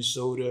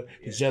Minnesota.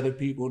 There's other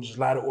people. There's a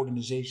lot of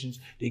organizations.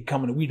 They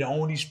coming. We the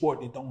only sport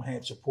that don't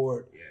have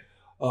support.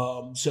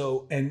 Yeah.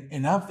 So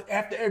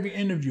after every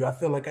interview, I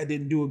feel like I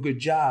didn't do a good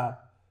job.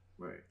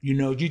 Right.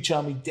 You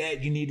tell me,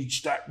 Dad, you need to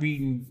start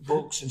reading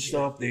books and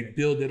stuff. They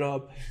build it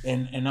up,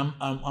 and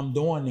I'm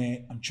doing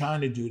that. I'm trying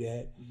to do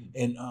that.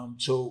 And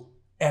so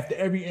after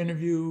every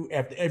interview,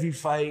 after every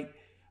fight,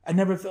 I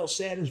never felt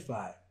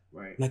satisfied.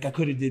 Right. Like I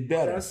could have did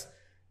better.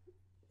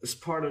 That's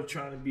part of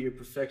trying to be a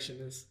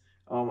perfectionist.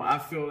 I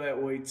feel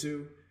that way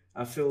too.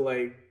 I feel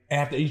like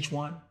after each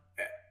one.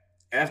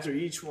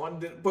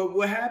 But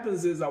what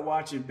happens is I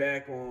watch it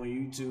back on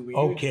YouTube. And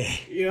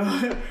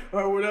okay.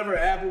 Or whatever,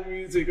 Apple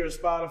Music or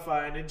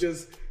Spotify, and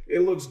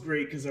it looks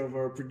great because of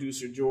our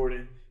producer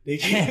Jordan. They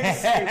can't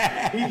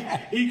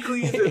see. He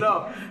cleans it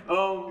up.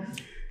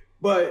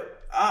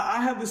 But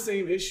I have the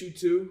same issue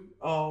too,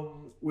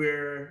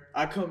 where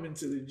I come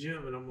into the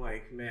gym and I'm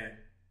like, man,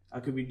 I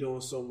could be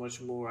doing so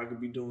much more. I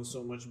could be doing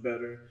so much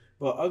better.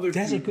 But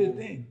that's a good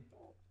thing.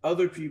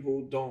 Other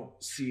people don't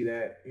see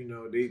that.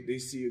 They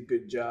see a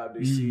good job.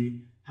 They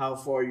see how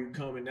far you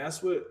come, and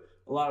that's what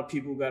a lot of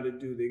people got to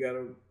do. They got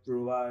to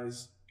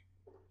realize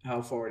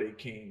how far they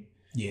came.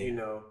 Yeah.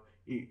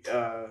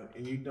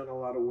 And you've done a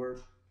lot of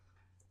work.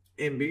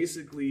 And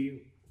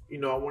basically,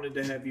 I wanted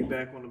to have you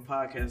back on the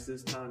podcast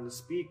this time to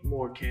speak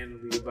more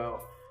candidly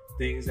about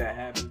things that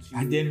happened to you.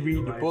 I didn't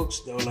read the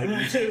books though, like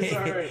you said.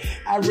 Right.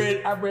 I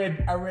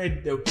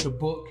read the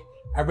book.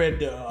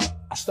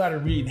 I started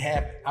reading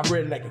half. I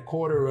read like a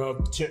quarter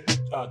of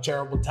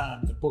Terrible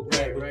Times. The book,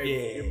 right?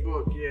 Yeah, your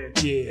book, yeah.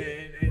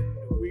 And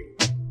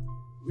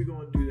we're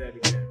gonna do that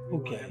again.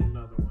 We're gonna have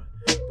another one.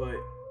 But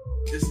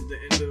this is the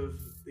end of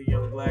the Young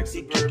Black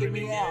Suburban kicking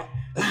me again.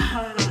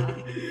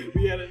 out.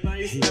 We had a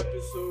nice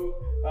episode.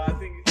 I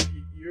think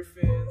your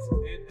fans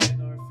and